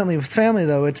ultimately with family,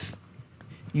 though, it's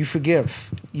you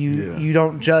forgive. You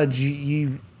don't judge.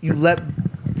 You let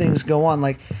things go on.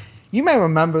 Like, you may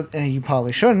remember, and you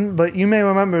probably shouldn't, but you may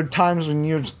remember times when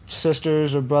your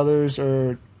sisters or brothers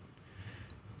or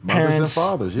mothers parents, and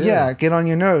fathers, yeah, get on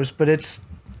your nerves. But it's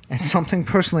And something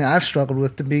personally I've struggled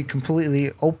with, to be completely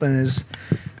open, is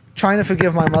trying to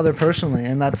forgive my mother personally,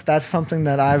 and that's something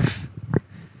that I've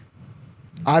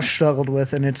struggled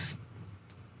with, and it's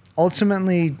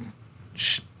ultimately,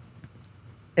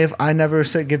 if I never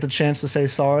get the chance to say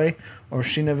sorry, or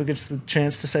she never gets the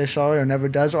chance to say sorry, or never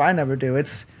does, or I never do,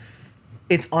 it's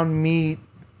on me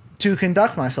to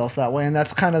conduct myself that way, and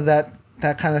that's kind of that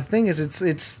kind of thing. Is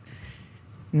it's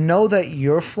know that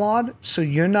you're flawed, so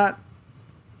you're not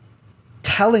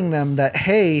telling them that,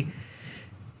 hey,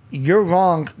 you're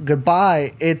wrong,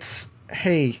 goodbye. It's,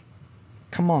 hey,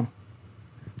 come on,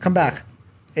 come back.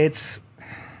 It's,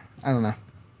 I don't know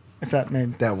if that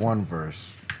made That sense. one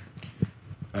verse.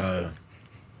 Gonna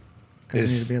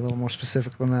need to be a little more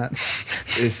specific than that.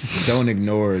 It's don't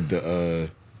ignore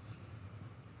the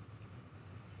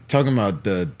talking about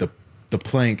the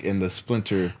plank and the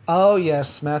splinter. Oh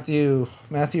yes, Matthew.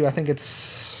 I think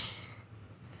it's,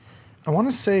 I want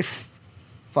to say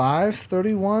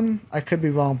 5:31. I could be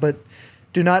wrong, but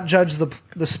do not judge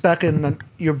the speck in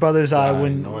your brother's eye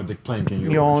when nor the plank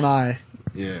in your own eye.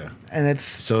 Yeah. And it's,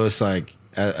 So it's like,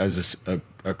 as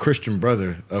a Christian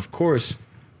brother, of course,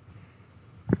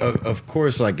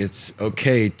 like it's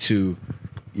okay to,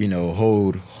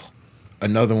 hold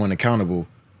another one accountable,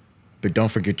 but don't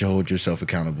forget to hold yourself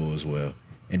accountable as well,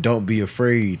 and don't be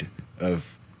afraid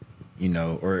of,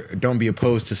 or don't be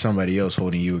opposed to somebody else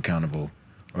holding you accountable,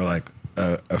 or like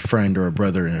a friend or a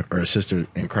brother or a sister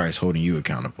in Christ holding you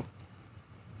accountable.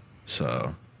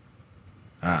 So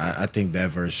I think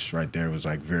that verse right there was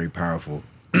like very powerful,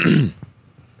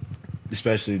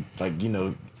 especially like,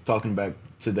 talking back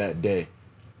to that day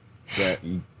that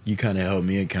you kind of held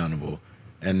me accountable.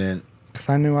 And then because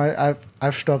I knew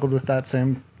I've struggled with that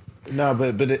same. no,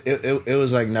 but it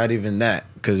was like not even that,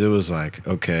 because it was like,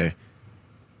 okay,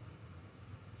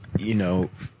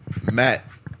 Matt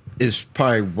is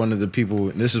probably one of the people,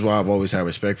 and this is why I've always had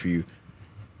respect for you.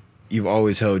 You've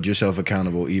always held yourself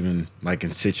accountable, even like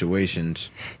in situations,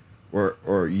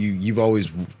 or you've always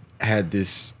had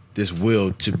this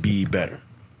will to be better,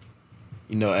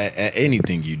 at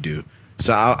anything you do.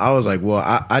 So I was like,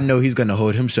 well, I know he's gonna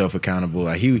hold himself accountable.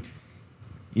 Like he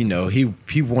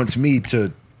wants me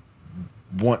to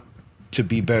want to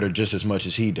be better just as much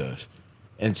as he does,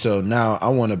 and so now I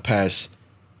want to pass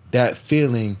that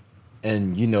feeling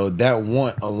and that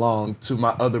want along to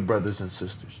my other brothers and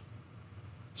sisters.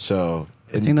 So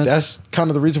think that's kind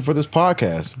of the reason for this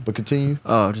podcast. But continue.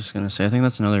 Oh, I was just gonna say, I think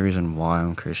that's another reason why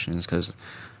I'm Christian, is because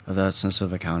of that sense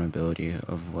of accountability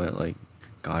of what like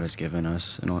God has given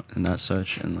us and that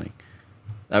such, and like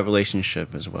that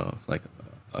relationship as well, like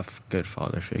a good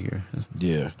father figure.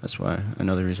 Yeah. That's why,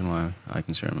 another reason why I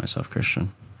consider myself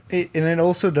Christian. And it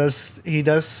also does. He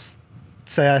does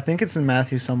say, I think it's in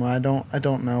Matthew somewhere. I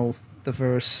don't know the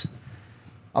verse.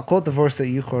 I'll quote the verse that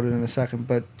you quoted in a second,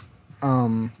 but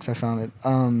because I found it.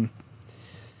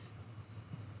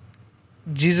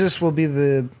 Jesus will be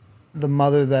the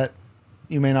mother that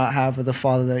you may not have, or the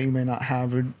father that you may not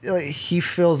have, or like, he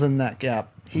fills in that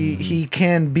gap. He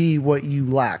can be what you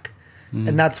lack,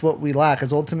 and that's what we lack.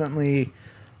 Is ultimately,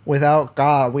 without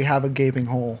God, we have a gaping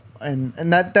hole, and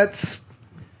that's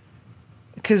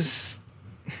because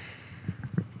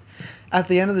at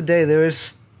the end of the day, there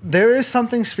is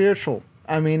something spiritual.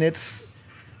 I mean, it's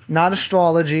not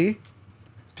astrology,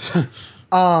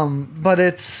 but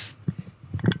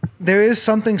there is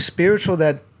something spiritual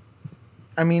that,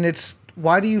 I mean, it's,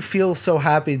 why do you feel so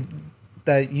happy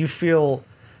that you feel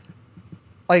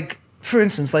like, for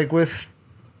instance, like with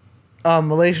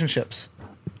relationships,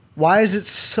 why is it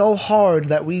so hard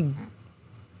that we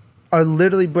are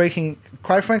literally breaking?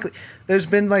 Quite frankly, there's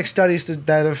been like studies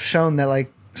that have shown that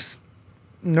like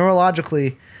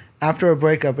neurologically, after a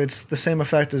breakup, it's the same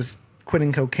effect as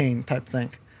quitting cocaine type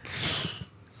thing.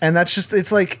 And that's just,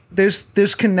 it's like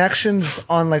there's connections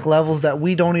on like levels that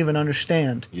we don't even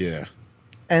understand. Yeah.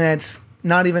 And it's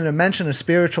not even to mention a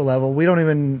spiritual level. We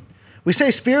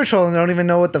say spiritual and don't even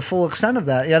know what the full extent of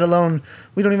that, yet alone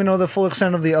we don't even know the full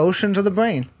extent of the oceans of the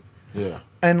brain. Yeah.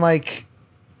 And like,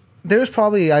 there's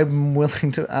probably, I'm not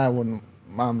going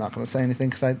to say anything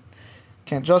because I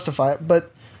can't justify it,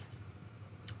 but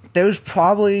there's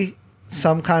probably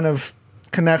some kind of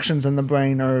connections in the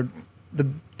brain or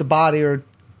the body or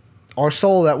our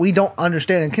soul that we don't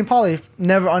understand and can probably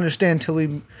never understand until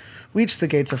we reach the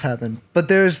gates of heaven. But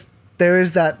there is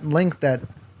that link that,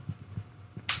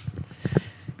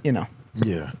 Yeah.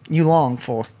 you long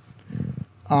for.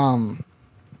 The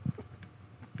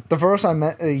verse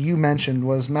you mentioned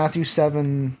was Matthew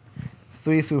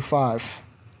 7:3-5.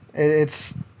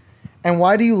 It's, and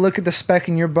why do you look at the speck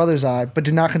in your brother's eye, but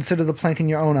do not consider the plank in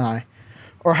your own eye?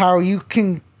 Or how you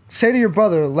can Say to your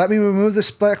brother, let me remove the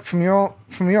speck from your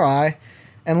eye,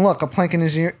 and look, a plank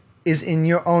is in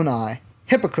your own eye.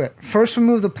 Hypocrite, first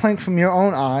remove the plank from your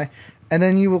own eye, and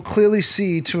then you will clearly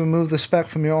see to remove the speck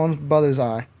from your brother's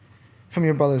eye.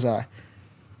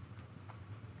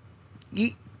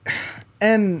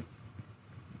 And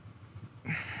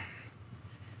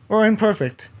we're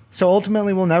imperfect. So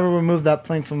ultimately we'll never remove that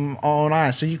plank from our own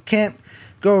eye. So you can't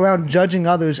go around judging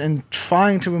others and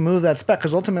trying to remove that speck,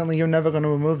 because ultimately you're never going to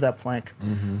remove that plank.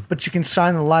 Mm-hmm. But you can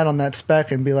shine a light on that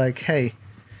speck and be like, hey,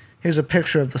 here's a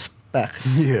picture of the speck.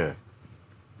 Yeah.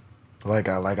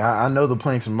 I know the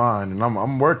plank's in mine, and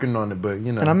I'm working on it, but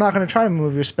you know. And I'm not going to try to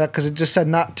remove your speck because it just said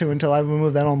not to until I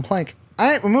remove that own plank.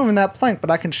 I ain't removing that plank,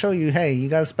 but I can show you, hey, you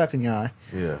got a speck in your eye.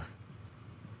 Yeah.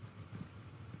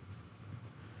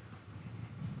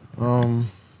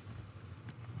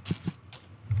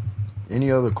 Any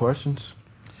other questions?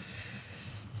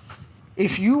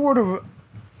 If you were to...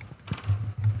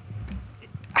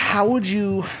 How would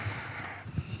you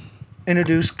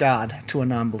introduce God to a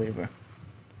non-believer?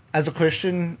 As a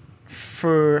Christian,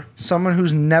 for someone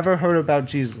who's never heard about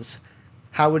Jesus,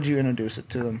 how would you introduce it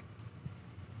to them?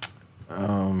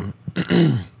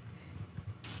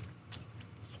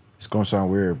 It's going to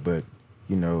sound weird, but,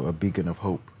 you know, a beacon of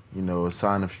hope, you know, a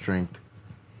sign of strength.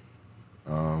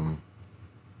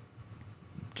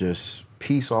 Just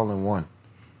peace all in one,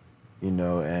 you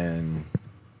know, and,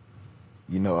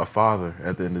 you know, a father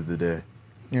at the end of the day.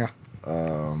 Yeah.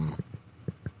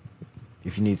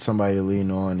 If you need somebody to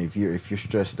lean on, if you're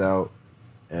stressed out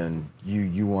and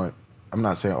you want, I'm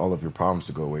not saying all of your problems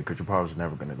to go away, because your problems are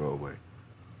never going to go away,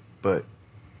 but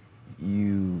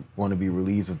you want to be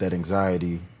relieved of that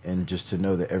anxiety and just to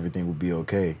know that everything will be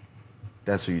okay,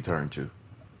 that's who you turn to.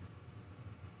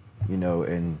 You know,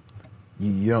 and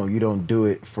you don't do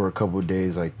it for a couple of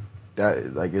days like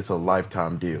that, like it's a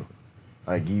lifetime deal.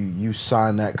 Like you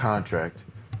sign that contract,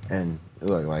 and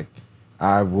like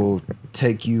I will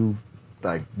take you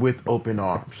like with open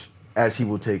arms, as he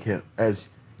will take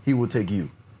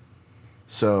you.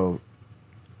 So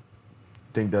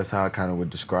I think that's how I kind of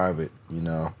would describe it, you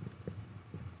know.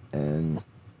 And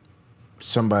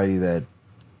somebody that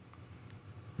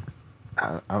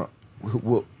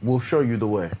will show you the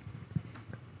way.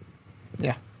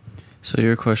 Yeah. So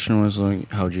your question was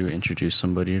like, how would you introduce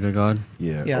somebody to God?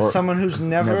 Yeah. Yeah, Or someone who's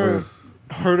never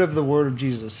heard of the word of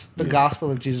Jesus, the gospel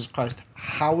of Jesus Christ.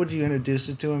 How would you introduce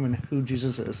it to him and who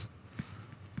Jesus is?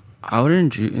 I would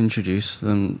introduce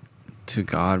them to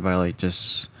God by like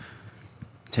just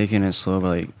taking it slow, by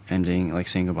like ending, like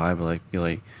saying goodbye, but like be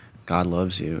like, God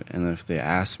loves you. And if they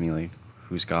ask me like,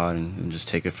 who's God, and just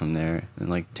take it from there, and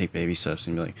like take baby steps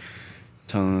and be like,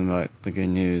 telling them about the good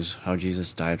news, how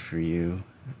Jesus died for you,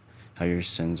 how your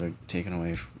sins are taken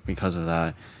away because of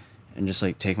that, and just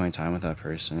like take my time with that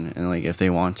person. And like if they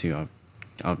want to,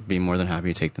 I'll be more than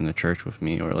happy to take them to church with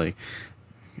me, or like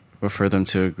refer them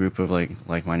to a group of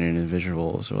like-minded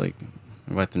individuals, or like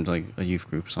invite them to like a youth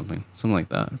group, something like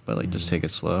that. But like just take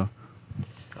it slow.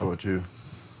 How about you?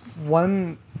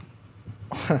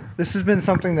 This has been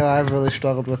something that I've really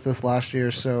struggled with this last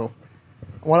year, so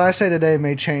what I say today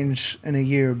may change in a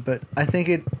year, but I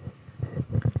think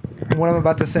what I'm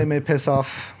about to say may piss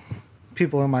off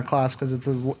people in my class, because it's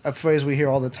a phrase we hear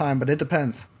all the time, but it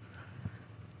depends.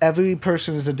 Every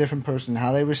person is a different person.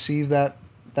 How they receive that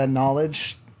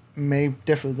knowledge may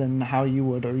differ than how you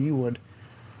would.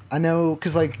 I know,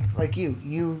 because like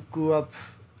you grew up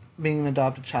being an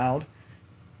adopted child.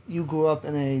 You grew up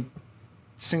in a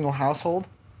single household.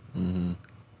 Mm-hmm.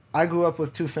 I grew up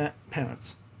with two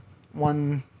parents.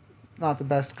 One, not the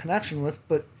best connection with,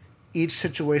 but each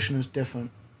situation is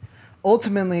different.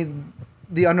 Ultimately,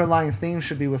 the underlying theme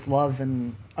should be with love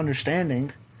and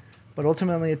understanding, but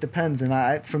ultimately it depends. And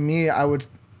I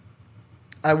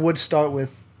would start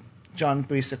with John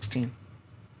 3:16.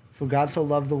 For God so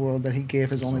loved the world that he gave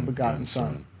his only begotten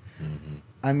Son. Mm-hmm.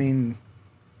 I mean,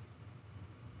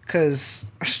 because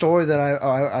a story that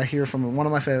I hear from one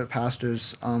of my favorite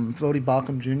pastors, Vodi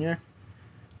Balcom Jr.,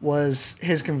 was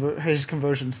his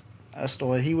conversion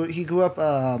story. He grew up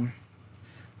a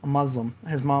Muslim.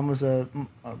 His mom was a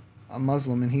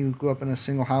Muslim, and he grew up in a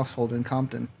single household in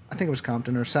Compton. I think it was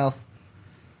Compton or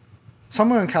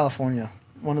somewhere in California.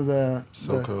 One of the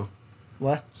SoCo.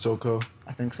 What? SoCo.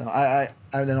 I think so. I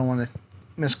don't want to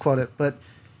misquote it, but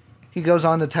he goes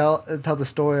on to tell the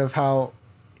story of how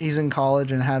he's in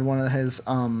college and had one of his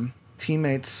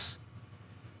teammates.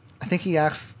 I think he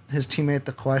asked his teammate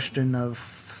the question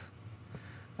of,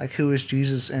 like, who is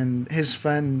Jesus? And his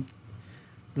friend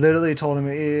literally told him,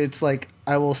 it's like,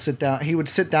 I will sit down. He would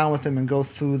sit down with him and go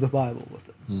through the Bible with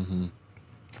him. Mm-hmm.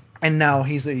 and now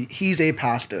he's a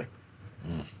pastor,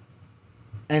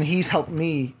 and he's helped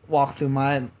me walk through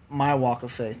my walk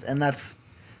of faith, and that's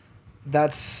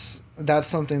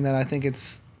something that I think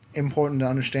it's important to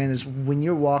understand is when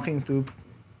you're walking through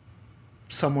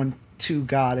someone to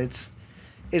God, it's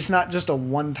not just a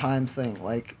one-time thing.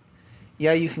 Like,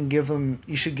 yeah, you should give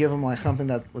them like something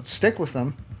that would stick with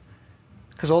them,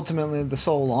 because ultimately the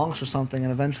soul longs for something,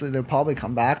 and eventually they'll probably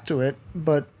come back to it.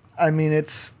 But I mean,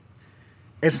 it's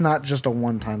not just a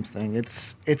one-time thing.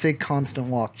 It's a constant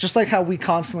walk. Just like how we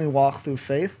constantly walk through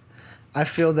faith, I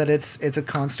feel that it's a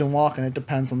constant walk, and it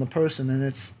depends on the person, and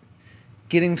it's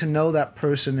getting to know that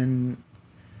person. And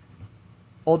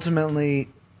ultimately,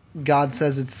 God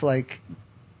says it's like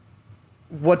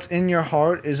what's in your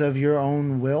heart is of your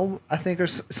own will, I think, or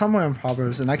somewhere in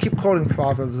Proverbs. And I keep quoting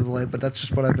Proverbs of late, but that's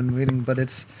just what I've been reading. But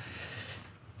it's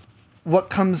what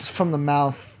comes from the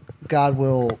mouth, God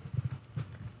will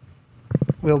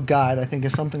guide, I think,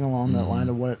 is something along that line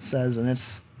of what it says. And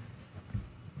it's,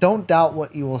 don't doubt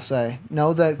what you will say.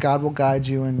 Know that God will guide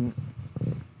you and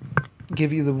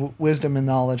give you the wisdom and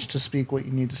knowledge to speak what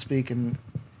you need to speak, and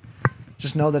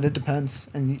just know that it depends.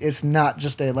 And it's not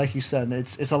just like you said,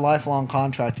 it's a lifelong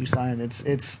contract you sign.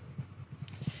 It's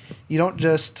you don't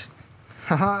just,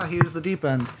 here's the deep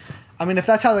end. I mean, if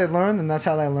that's how they learn, then that's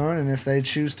how they learn. And if they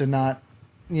choose to not,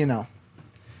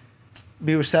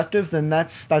 be receptive, then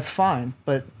that's fine.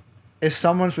 But if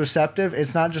someone's receptive,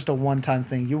 it's not just a one-time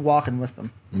thing. You're walking with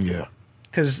them. Yeah.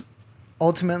 Because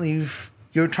ultimately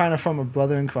you're trying to form a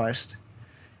brother in Christ.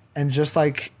 And just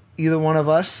like either one of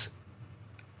us,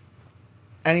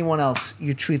 anyone else,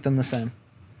 you treat them the same.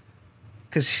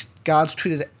 Because God's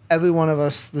treated every one of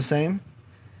us the same.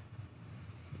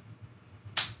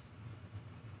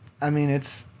 I mean,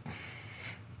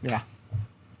 yeah.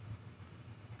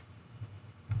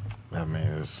 I mean,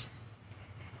 it's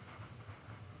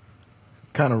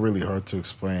kind of really hard to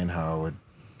explain how I would,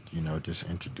 just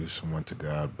introduce someone to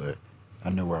God, but I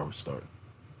know where I would start.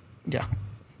 Yeah.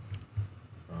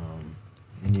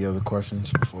 Any other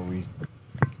questions before we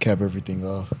cap everything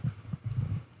off?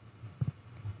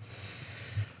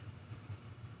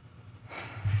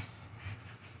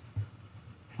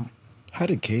 How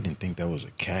did Caden think that was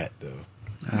a cat, though?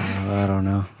 I don't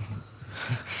know.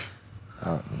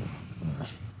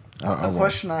 The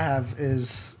question I have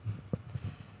is,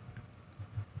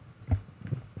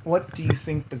 what do you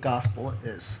think the gospel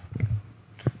is?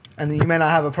 And you may not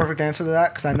have a perfect answer to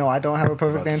that, because I know I don't have a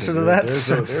perfect answer to that.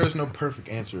 There is no perfect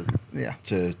answer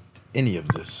to any of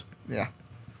this. Yeah.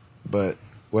 But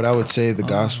what I would say, the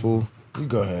gospel, you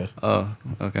go ahead. Oh,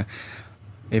 okay.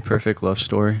 A perfect love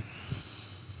story.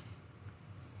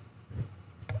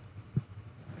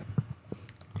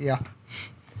 Yeah.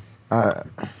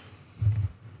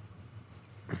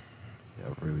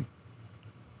 Really.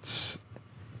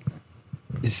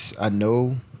 I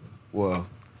know, well,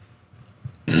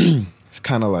 it's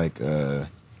kind of like,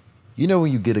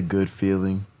 when you get a good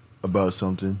feeling about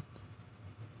something,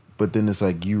 but then it's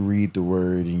like you read the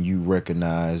word and you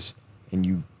recognize and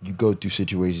you go through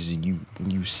situations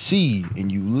and you see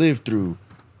and you live through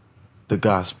the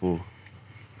gospel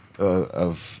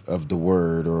of the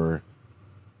word, or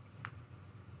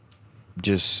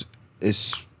just,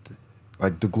 it's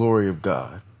like the glory of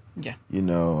God. Yeah.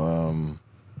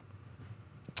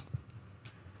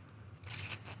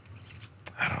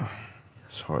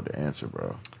 It's hard to answer,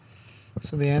 bro.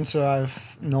 So the answer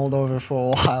I've knolled over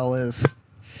for a while is,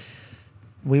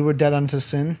 we were dead unto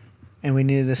sin, and we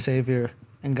needed a Savior,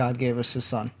 and God gave us His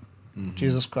Son,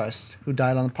 Jesus Christ, who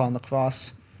died upon the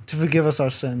cross to forgive us our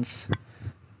sins.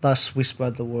 Thus we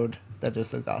spread the word that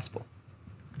is the gospel.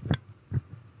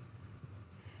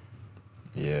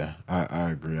 Yeah,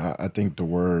 I agree. I think the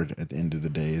word at the end of the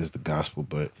day is the gospel,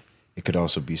 but it could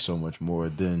also be so much more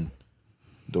than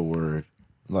the word.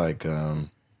 Like you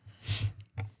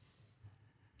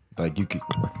could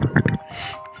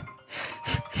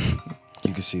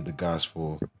see the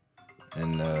gospel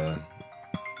in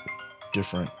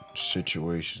different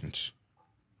situations.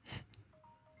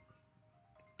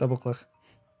 Double click.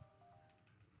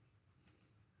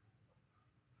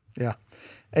 Yeah.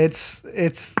 It's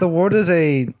the word is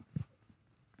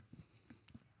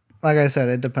like I said,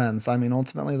 it depends. I mean,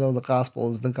 ultimately though, the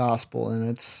gospel is the gospel,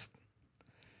 and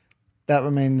that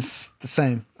remains the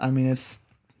same. I mean, it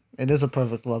is a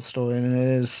perfect love story, and it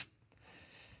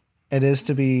is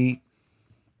to be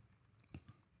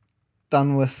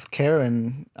done with care,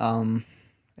 and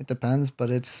it depends, but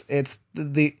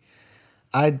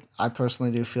I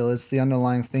personally do feel it's the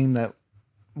underlying theme that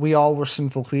we all were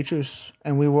sinful creatures,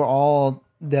 and we were all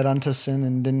dead unto sin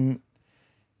and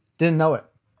didn't know it.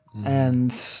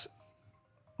 And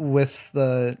with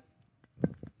the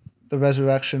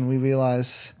resurrection, we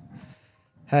realize,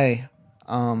 hey,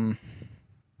 we're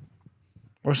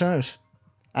sinners.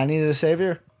 I needed a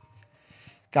savior.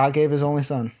 God gave His only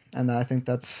Son, and I think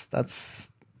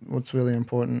that's what's really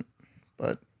important.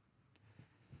 But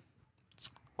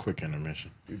Quick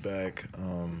intermission. Be back.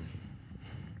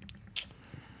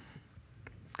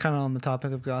 kind of on the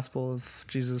topic of gospel of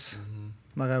Jesus,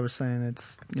 like I was saying,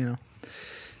 it's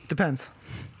depends.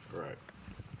 Right.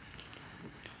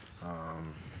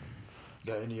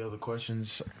 Got any other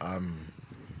questions? I'm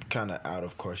kind of out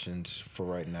of questions for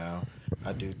right now.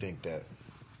 I do think that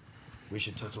we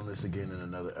should touch on this again in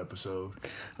another episode.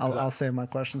 I'll save my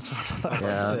questions for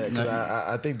another. Yeah.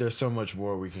 I think there's so much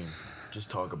more we can just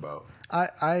talk about.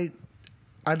 I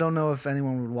don't know if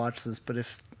anyone would watch this, but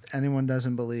if anyone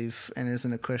doesn't believe and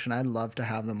isn't a Christian, I'd love to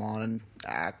have them on and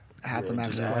have them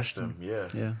ask just a ask question. them. Yeah.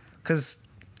 Yeah. Because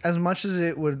as much as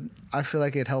it would, I feel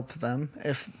like it'd help them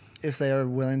if they are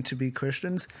willing to be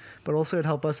Christians, but also it'd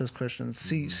help us as Christians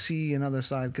see another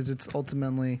side, because it's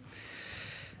ultimately,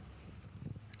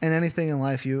 in anything in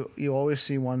life, you always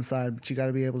see one side, but you got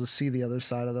to be able to see the other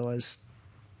side. Otherwise,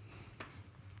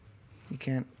 you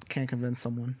can't convince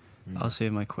someone. I'll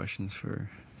save my questions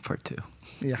for part 2.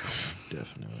 Yeah.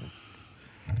 Definitely.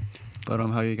 But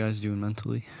how are you guys doing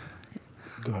mentally?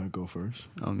 Go ahead, go first.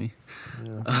 Oh, me?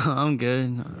 Yeah. I'm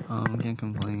good. Can't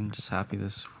complain. Just happy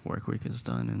this work week is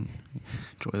done and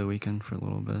enjoy the weekend for a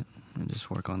little bit and just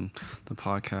work on the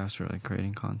podcast or like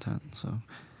creating content. So,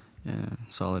 yeah,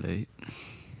 solid 8.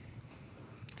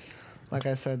 Like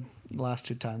I said the last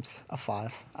 2 times, a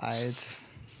 5. I'm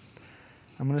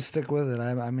gonna stick with it.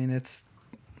 I mean,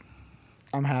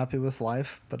 I'm happy with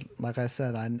life, but like I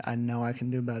said, I know I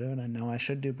can do better, and I know I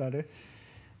should do better.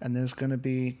 And there's gonna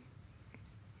be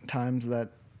times that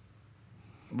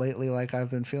lately, like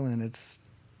I've been feeling,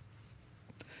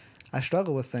 I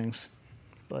struggle with things,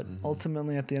 but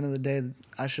ultimately at the end of the day,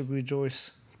 I should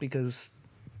rejoice because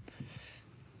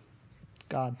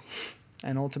God,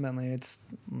 and ultimately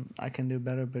I can do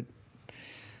better. But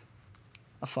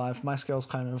a 5, my scale's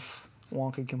kind of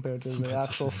wonky compared to the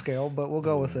actual scale, but we'll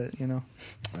go with it.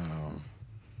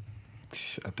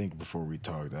 I think before we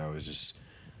talked, I was just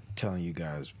telling you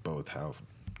guys both how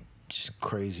just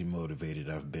crazy motivated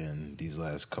I've been these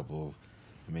last couple,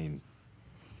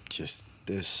 just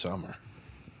this summer.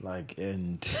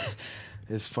 And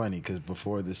it's funny because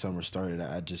before this summer started,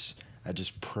 I just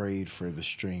prayed for the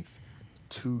strength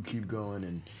to keep going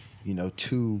and,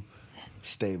 to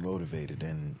stay motivated.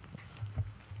 And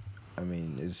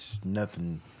it's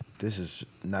nothing, this is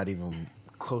not even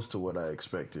close to what I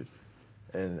expected.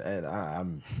 And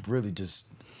I'm really just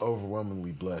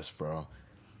overwhelmingly blessed, bro.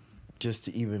 Just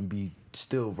to even be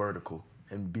still vertical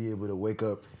and be able to wake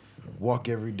up, walk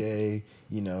every day,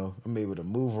 I'm able to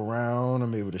move around,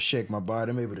 I'm able to shake my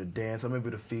body, I'm able to dance, I'm able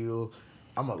to feel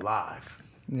I'm alive.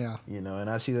 Yeah.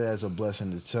 And I see that as a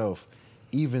blessing itself,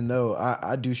 even though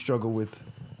I do struggle with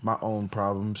my own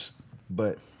problems,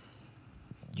 but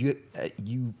you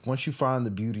once you find the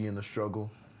beauty in the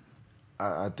struggle,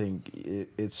 I think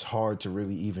it's hard to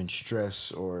really even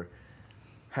stress or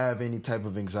have any type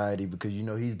of anxiety because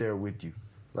he's there with you.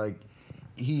 Like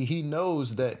he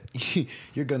knows that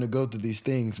you're gonna go through these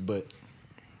things, but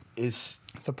it's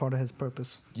a part of His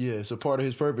purpose. Yeah, it's a part of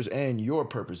His purpose and your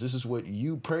purpose. This is what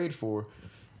you prayed for,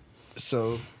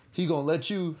 so He gonna let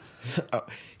you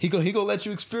he gonna let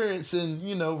you experience and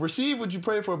receive what you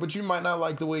pray for. But you might not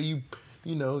like the way you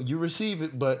receive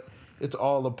it, but it's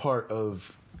all a part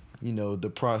of the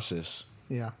process.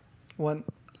 Yeah.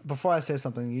 Before I say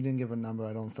something, you didn't give a number,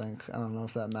 I don't think. I don't know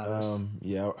if that matters.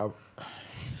 Yeah,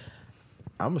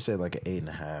 I'm gonna say like an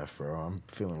 8.5, bro. I'm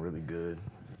feeling really good.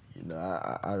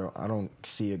 I don't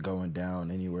see it going down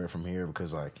anywhere from here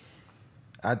because I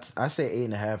say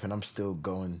 8.5 and I'm still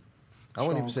going. I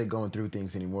won't even say going through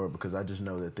things anymore because I just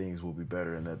know that things will be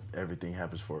better and that everything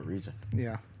happens for a reason.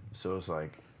 Yeah. So it's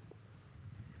like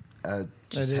I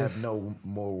just have no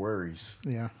more worries.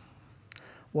 Yeah.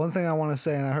 One thing I want to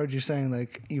say, and I heard you saying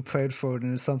like you prayed for it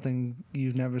and it's something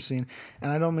you've never seen.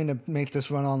 And I don't mean to make this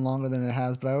run on longer than it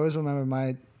has, but I always remember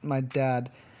my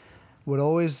dad would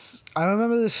always... I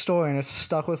remember this story and it's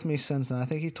stuck with me since then. I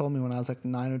think he told me when I was like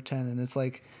 9 or 10, and it's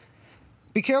like,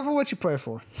 be careful what you pray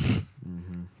for.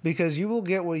 Because you will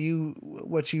get what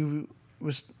you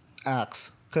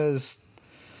ask. Because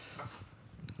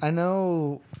I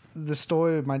know the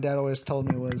story my dad always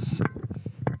told me was...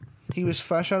 He was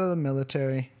fresh out of the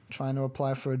military, trying to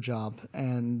apply for a job,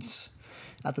 and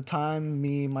at the time,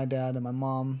 me, my dad, and my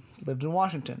mom lived in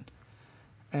Washington,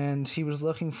 and he was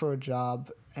looking for a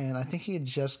job, and I think he had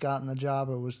just gotten the job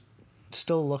or was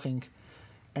still looking,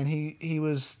 and he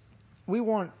was. We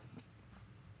weren't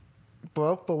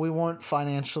broke, but we weren't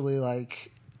financially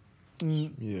like,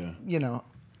 Yeah. you know,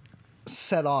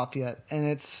 set off yet.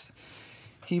 And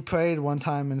he prayed one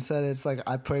time and said, it's like,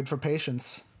 I prayed for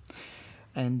patience,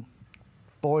 and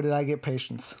boy, did I get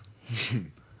patience.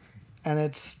 and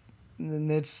it's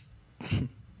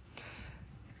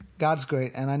God's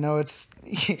great, and I know it's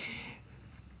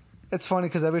funny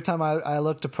because every time I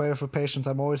look to pray for patience,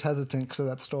 I'm always hesitant because of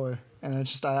that story. And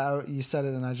it's just you said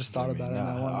it, and I just thought about it. And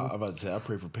I'm about to say I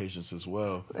pray for patience as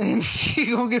well. And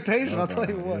you gonna get patient, I'll tell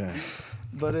you what. Yeah.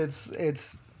 But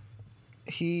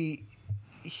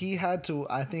he had to.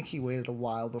 I think he waited a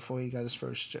while before he got his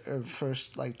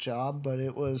first like job. But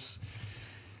it was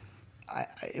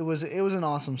an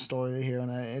awesome story to hear,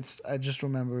 and I just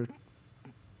remember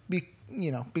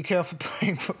be careful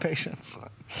praying for patience.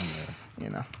 Yeah. You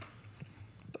know.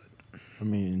 I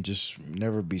mean, just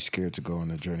never be scared to go on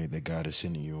the journey that God is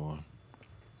sending you on.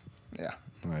 Yeah.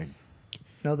 Like,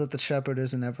 know that the shepherd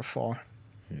isn't ever far.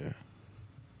 yeah.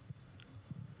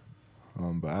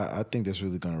 But I think that's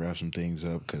really gonna wrap some things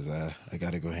up because I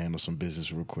got to go handle some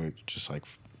business real quick, just like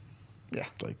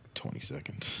 20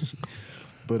 seconds.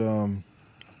 But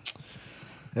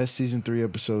that's season 3,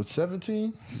 episode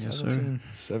 17. Yes, sir.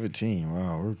 17.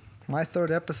 Wow, we're My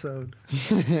 3rd episode.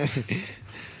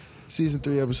 season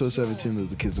 3, episode 17 of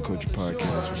the Kids of Culture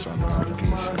podcast. We're signing off.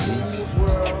 Peace. This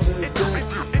world is